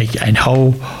 and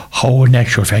how in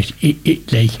actual fact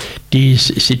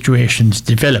these situations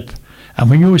develop. And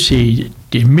when you see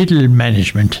the middle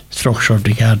management structure of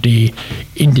the Gardaí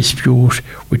in dispute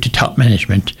with the top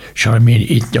management, sure, I mean,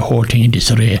 the whole thing in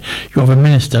disarray. You have a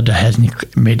minister that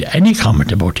hasn't made any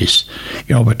comment about this.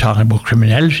 You know, we're talking about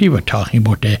criminality, we're talking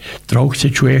about the drug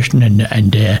situation,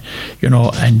 and you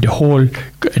know, and the whole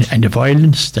and the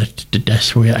violence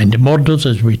that's where, and the murders,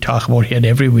 as we talk about here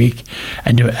every week,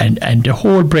 and the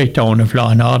whole breakdown of law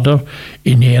and order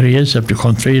in areas of the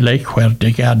country like where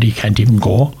the Gardaí can't even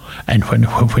go, and when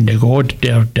they go,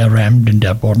 they're rammed and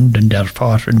they're burned and they're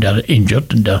fought and they're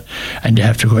injured, and they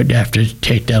have to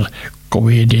take their go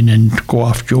in and go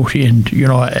off duty, and you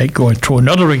know, go through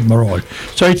another rigmarole.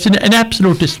 So it's an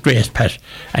absolute disgrace, Pat,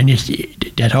 and you see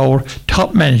that our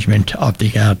top management of the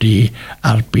Gardaí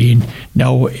are being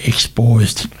now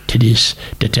exposed to this,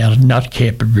 that they are not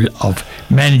capable of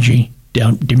managing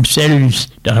themselves,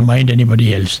 never mind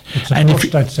anybody else. It's a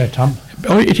first, I'd say, Tom.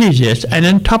 Oh, it is, yes. And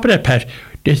on top of that, Pat,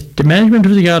 the management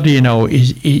of the Gardaí now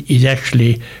is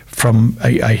actually from,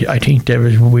 I think there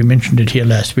was, we mentioned it here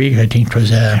last week, I think it was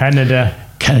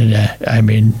Canada. I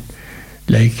mean,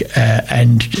 like,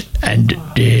 and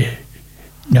the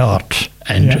North,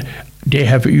 and they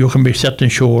have, you can be certain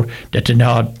sure that the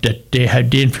North, that they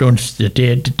have the influence that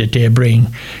they bring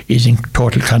is in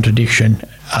total contradiction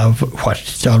of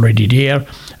what's already there,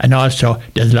 and also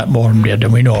there's a lot more there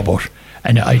than we know about.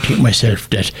 And I think myself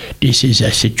that this is a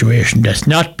situation that's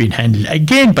not been handled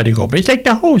again by the government. It's like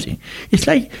the housing. It's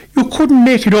like you couldn't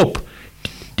make it up.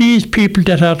 These people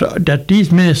that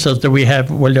these ministers that we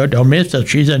have, well, our minister,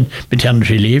 she's on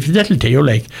maternity leave. That'll tell you,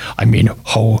 like, I mean,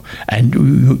 how, and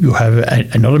you have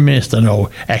another minister now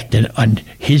acting on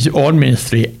his own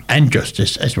ministry and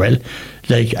justice as well.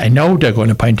 Like, and now they're going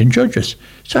to appoint in judges.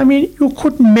 So I mean, you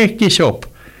couldn't make this up.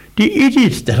 The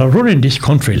idiots that are running this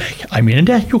country, like, I mean, and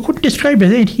that you couldn't describe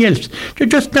as anything else. They're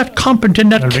just not competent,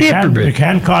 not capable. We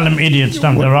can't call them idiots,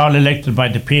 Tom. They're all elected by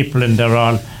the people, and they're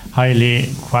all highly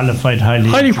qualified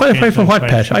for what,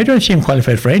 Pat? I don't see them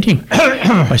qualified for anything.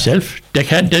 Myself, they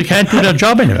can't do their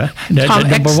job anyway. Tom,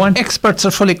 number one, experts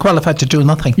are fully qualified to do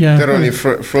nothing. Yeah. They're only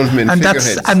frontmen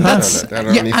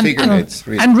figureheads.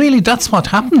 And really, that's what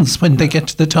happens when they get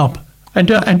to the top. And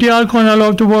they are going all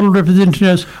over the world representing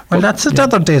us. Well, that's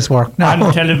another day's work now.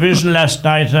 On television last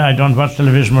night, I don't watch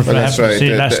television much, but I have to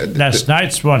see last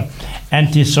night's one,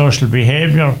 antisocial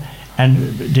behaviour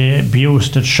and the abuse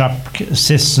that shop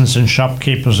assistants and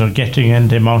shopkeepers are getting, and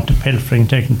the amount of pilfering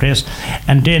taking place.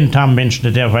 And then Tom mentioned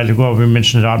it there a while ago, we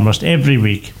mentioned it almost every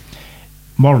week.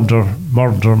 Murder,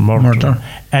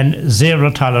 and zero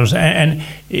tolerance, and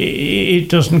it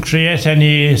doesn't create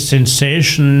any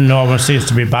sensation. No one seems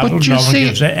to be battled. No one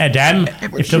gives a damn.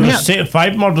 If there was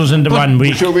 5 murders in the 1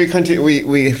 week. Sure, we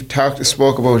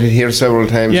spoke about it here several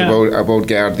times about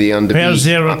Gardaí on the beat.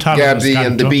 Zero tolerance. Gardaí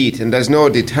on the beat, and there's no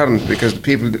deterrent because the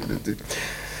people that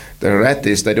are at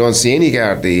this, they don't see any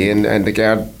Gardaí, and the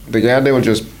Gardaí will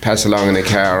just pass along in a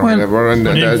car or whatever, and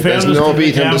there's no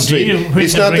beat on the street.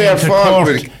 It's not their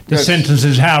fault. The sentence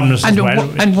is harmless as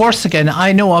well. And worse again,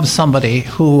 I know of somebody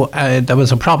who there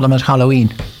was a problem at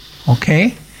Halloween.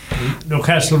 Okay.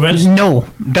 Newcastle West? No,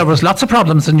 there was lots of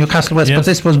problems in Newcastle West, but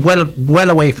this was well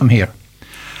away from here.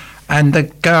 And the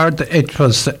guard, it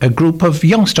was a group of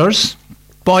youngsters,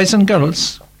 boys and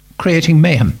girls, creating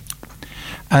mayhem.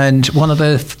 And one of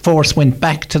the force went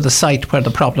back to the site where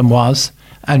the problem was,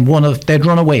 and they'd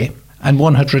run away, and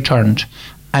one had returned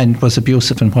and was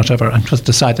abusive and whatever, and it was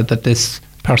decided that this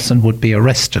person would be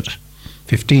arrested,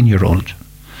 15-year-old,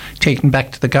 taken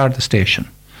back to the Garda station.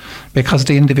 Because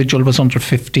the individual was under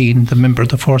 15, the member of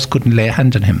the force couldn't lay a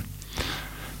hand on him.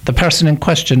 The person in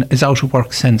question is out of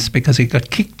work since because he got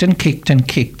kicked and kicked and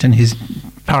kicked, and his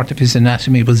part of his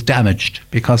anatomy was damaged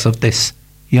because of this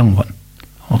young one.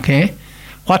 Okay?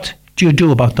 What do you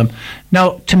do about them?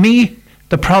 Now, to me,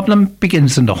 the problem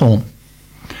begins in the home.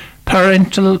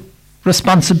 Parental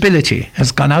responsibility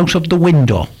has gone out of the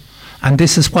window, and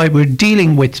this is why we're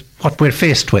dealing with what we're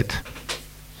faced with.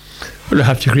 Well, I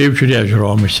have to agree with you there,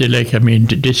 Jerome. You see, like, I mean,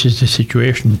 this is the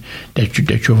situation that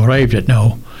you've arrived at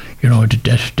now.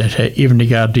 that even the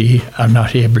Gardaí are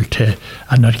not able to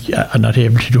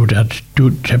do that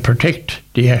to protect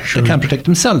the actual. They can't protect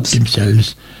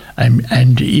themselves.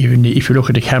 And even if you look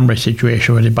at the camera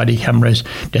situation with the body cameras,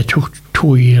 that took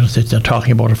 2 years. That they're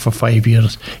talking about it for 5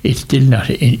 years. It's still not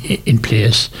in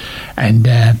place. And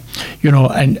I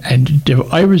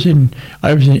was in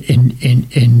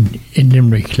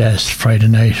Limerick last Friday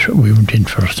night. We went in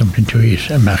for something to eat,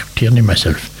 and Mark Tierney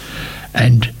myself,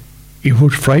 and it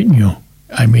would frighten you.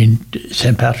 I mean,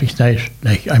 St. Patrick's Night,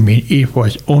 it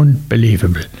was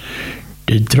unbelievable.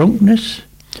 The drunkenness,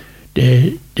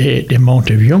 the amount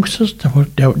of youngsters,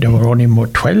 there were only more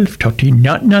 12, 13,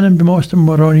 none of them, most of them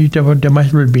were only, they might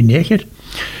as well be naked.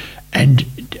 And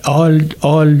all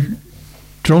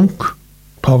drunk,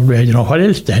 probably, I don't know what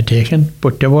else they had taken,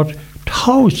 but there were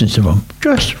thousands of them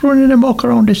just running amok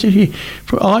around the city.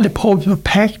 For all the pubs were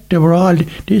packed. They were all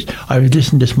this. I was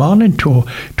listening this morning to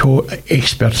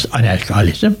experts on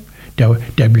alcoholism.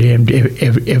 They blamed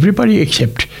everybody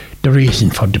except the reason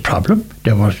for the problem.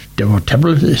 They were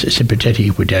terrible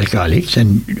sympathetic with the alcoholics,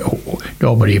 and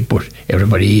nobody, but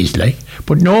everybody is like.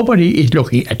 But nobody is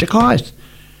looking at the cause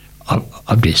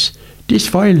of this. This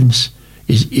violence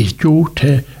is due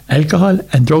to alcohol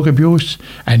and drug abuse,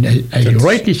 and as you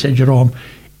rightly said, Jerome,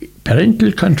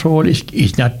 parental control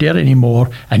is not there anymore,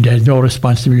 and there's no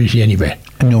responsibility anywhere.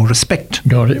 No respect.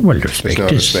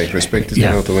 Respect is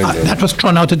out the window. That was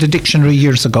thrown out of the dictionary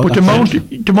years ago. But the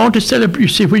amount of celebration, you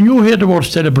see, when you hear the word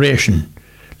celebration,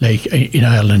 like in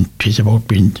Ireland, it's about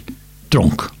being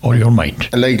drunk or your mind.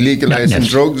 And like legalising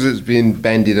drugs is being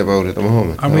bandied about at the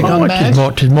moment. Are we gone mad?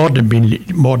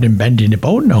 It's more than bandied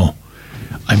about now.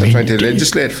 They're trying to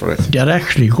legislate for it. They're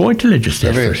actually going to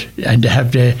legislate for it, and they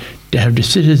have the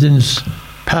citizens'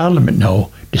 parliament now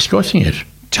discussing it.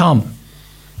 Tom,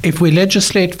 if we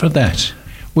legislate for that,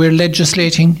 we're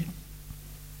legislating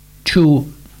to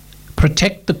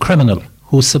protect the criminal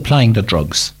who's supplying the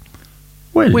drugs.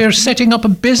 Well, we're setting up a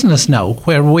business now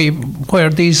where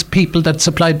these people that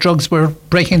supplied drugs were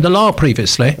breaking the law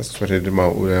previously. That's what it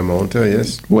amount to,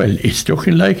 yes. Well, it's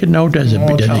looking like it now. There's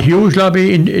a huge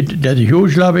lobby. There's a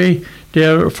huge lobby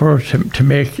there to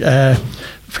make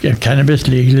cannabis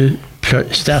legal.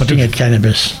 Starting at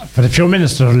cannabis. For the few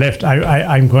minutes that are left,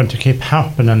 I'm going to keep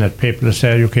harping on it. People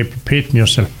say you keep repeating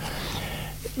yourself.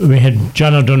 We had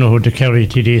John O'Donoghue, the Kerry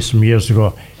TD, some years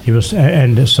ago. He was,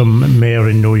 and some mayor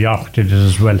in New York did it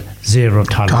as well. Zero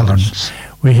tolerance.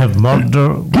 We have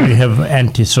murder. We have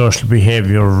antisocial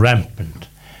behaviour rampant,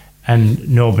 and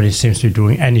nobody seems to be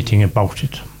doing anything about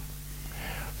it.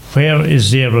 Where is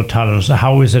zero tolerance?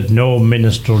 How is it no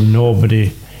minister,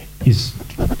 nobody is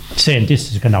saying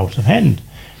this has gone out of hand?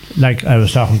 Like I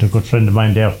was talking to a good friend of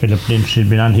mine there, Philip Lynch.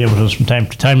 He'd been on here with us from time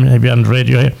to time. He'd be on the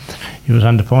radio here. He was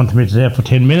on the phone to me today for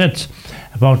 10 minutes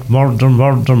about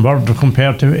murder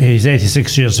compared to his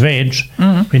 86 years of age.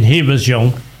 Mm-hmm. When he was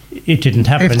young, it didn't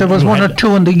happen. If there was one or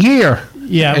two in the year,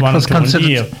 yeah, it one was or two considered. in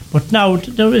the year. But now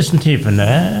there isn't even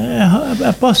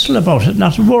a bustle about it.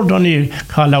 Not a word, only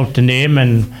call out the name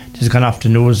and it's gone off the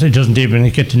news. It doesn't even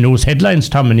get the news headlines,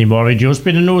 Tom, anymore. It used to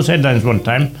be the news headlines one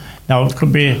time. Now it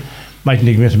could be, mightn't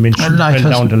even get mentioned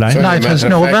down the line. Life has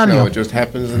no value. No, it just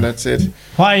happens and that's it.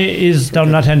 Why is there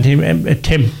not any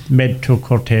attempt made to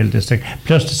curtail this thing?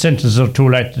 Plus the sentences are too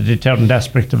light, the deterrent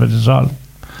aspect of it is all.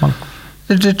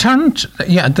 The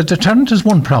deterrent is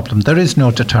one problem. There is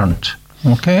no deterrent,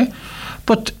 okay?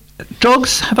 But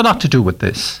drugs have a lot to do with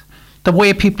this. The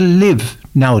way people live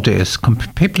nowadays,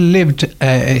 people lived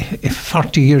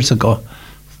 40 years ago,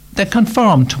 they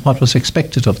conformed to what was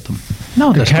expected of them.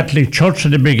 Now the Catholic Church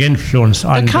had a big influence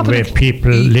on the way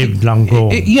people lived long ago.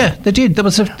 Yeah, they did. There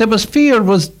was fear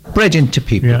was bred into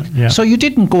people. Yeah. So you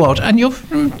didn't go out. And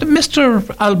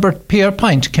Mr. Albert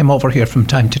Pierrepoint came over here from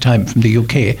time to time from the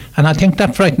UK, and I think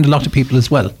that frightened a lot of people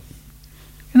as well.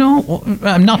 You know,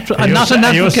 I'm not an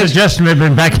advocate. You're suggesting we've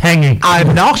been back hanging.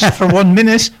 I'm not for 1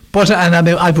 minute, but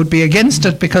I would be against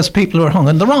it because people were hung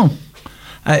in the wrong.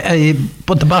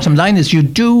 But the bottom line is you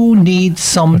do need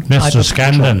some but type Mr. of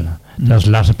Scandon, there's a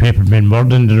lot of people being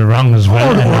murdered in the wrong as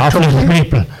well, and awful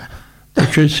people.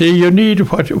 But you see, you need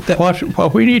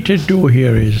what we need to do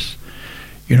here is,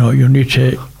 you need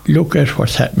to look at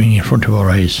what's happening in front of our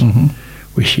eyes. Mm-hmm.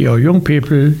 We see our young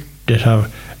people that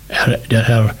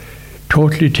are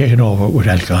totally taken over with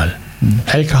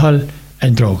alcohol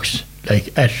and drugs,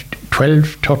 like at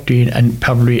 12, 13 and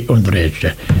probably underage.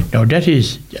 Now that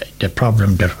is the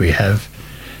problem that we have,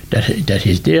 that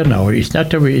is there now. It's not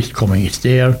the way it's coming, it's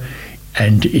there,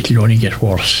 and it'll only get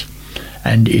worse.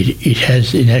 And it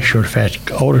has, in actual fact,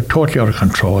 totally out of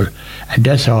control, and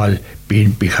that's all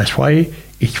been because why?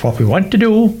 It's what we want to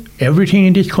do, everything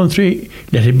in this country,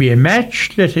 let it be a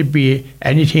match, let it be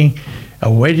anything, a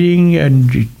wedding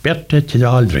and birthday, it's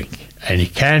all drink. And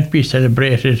it can't be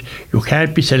celebrated. You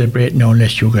can't be celebrating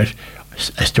unless you get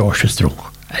a staunch drunk.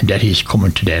 And that is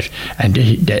coming to that. And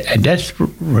that's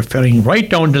referring right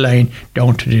down the line,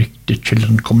 down to the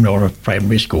children coming out of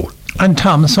primary school. And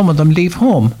Tom, some of them leave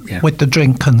home with the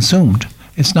drink consumed.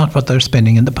 It's not what they're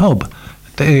spending in the pub.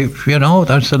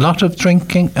 There's a lot of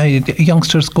drinking.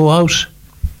 Youngsters go out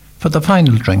for the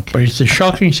final drink. But it's a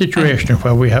shocking situation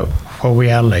where we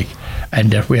are like, and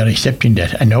that we are accepting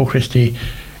that. And now, Christy,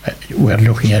 we're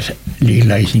looking at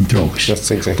legalising drugs.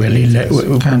 That's exactly.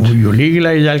 You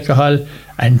legalise alcohol,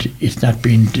 and it's not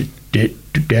being the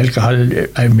alcohol.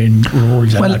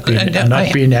 Rules are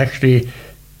not being actually.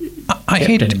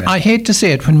 I hate to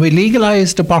say it. When we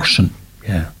legalised abortion,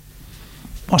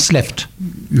 what's left?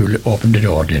 You open the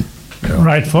door then.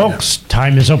 Right, folks,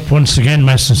 time is up once again.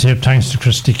 My sincere thanks to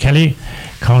Christy Kelly,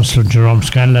 Councillor Jerome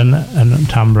Scanlon and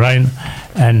Tom Ryan,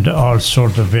 and also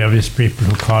the various people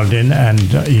who called in, and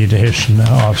Ida Hishen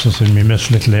also sent me a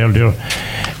message a little earlier.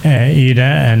 Ida,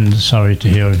 and sorry to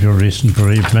hear of your recent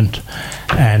bereavement.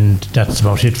 And that's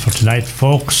about it for tonight,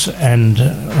 folks, and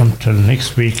until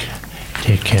next week,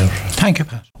 take care. Thank you,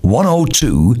 Pat.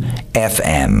 102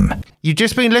 FM. You've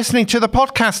just been listening to the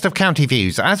podcast of County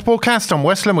Views as broadcast on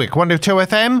West Limerick 102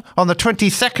 FM on the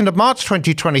 22nd of March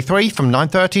 2023 from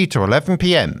 9:30 to 11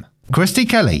 p.m. Christy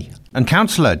Kelly and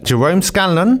Councillor Jerome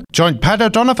Scanlon joined Pat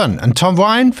O'Donovan and Tom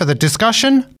Ryan for the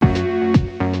discussion.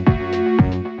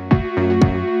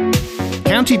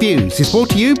 County Views is brought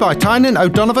to you by Tynan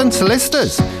O'Donovan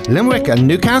Solicitors, Limerick and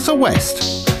Newcastle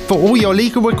West. For all your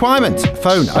legal requirements,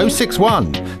 phone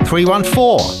 061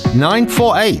 314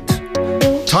 948.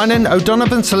 Tynan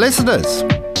O'Donovan Solicitors,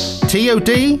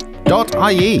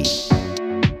 tod.ie.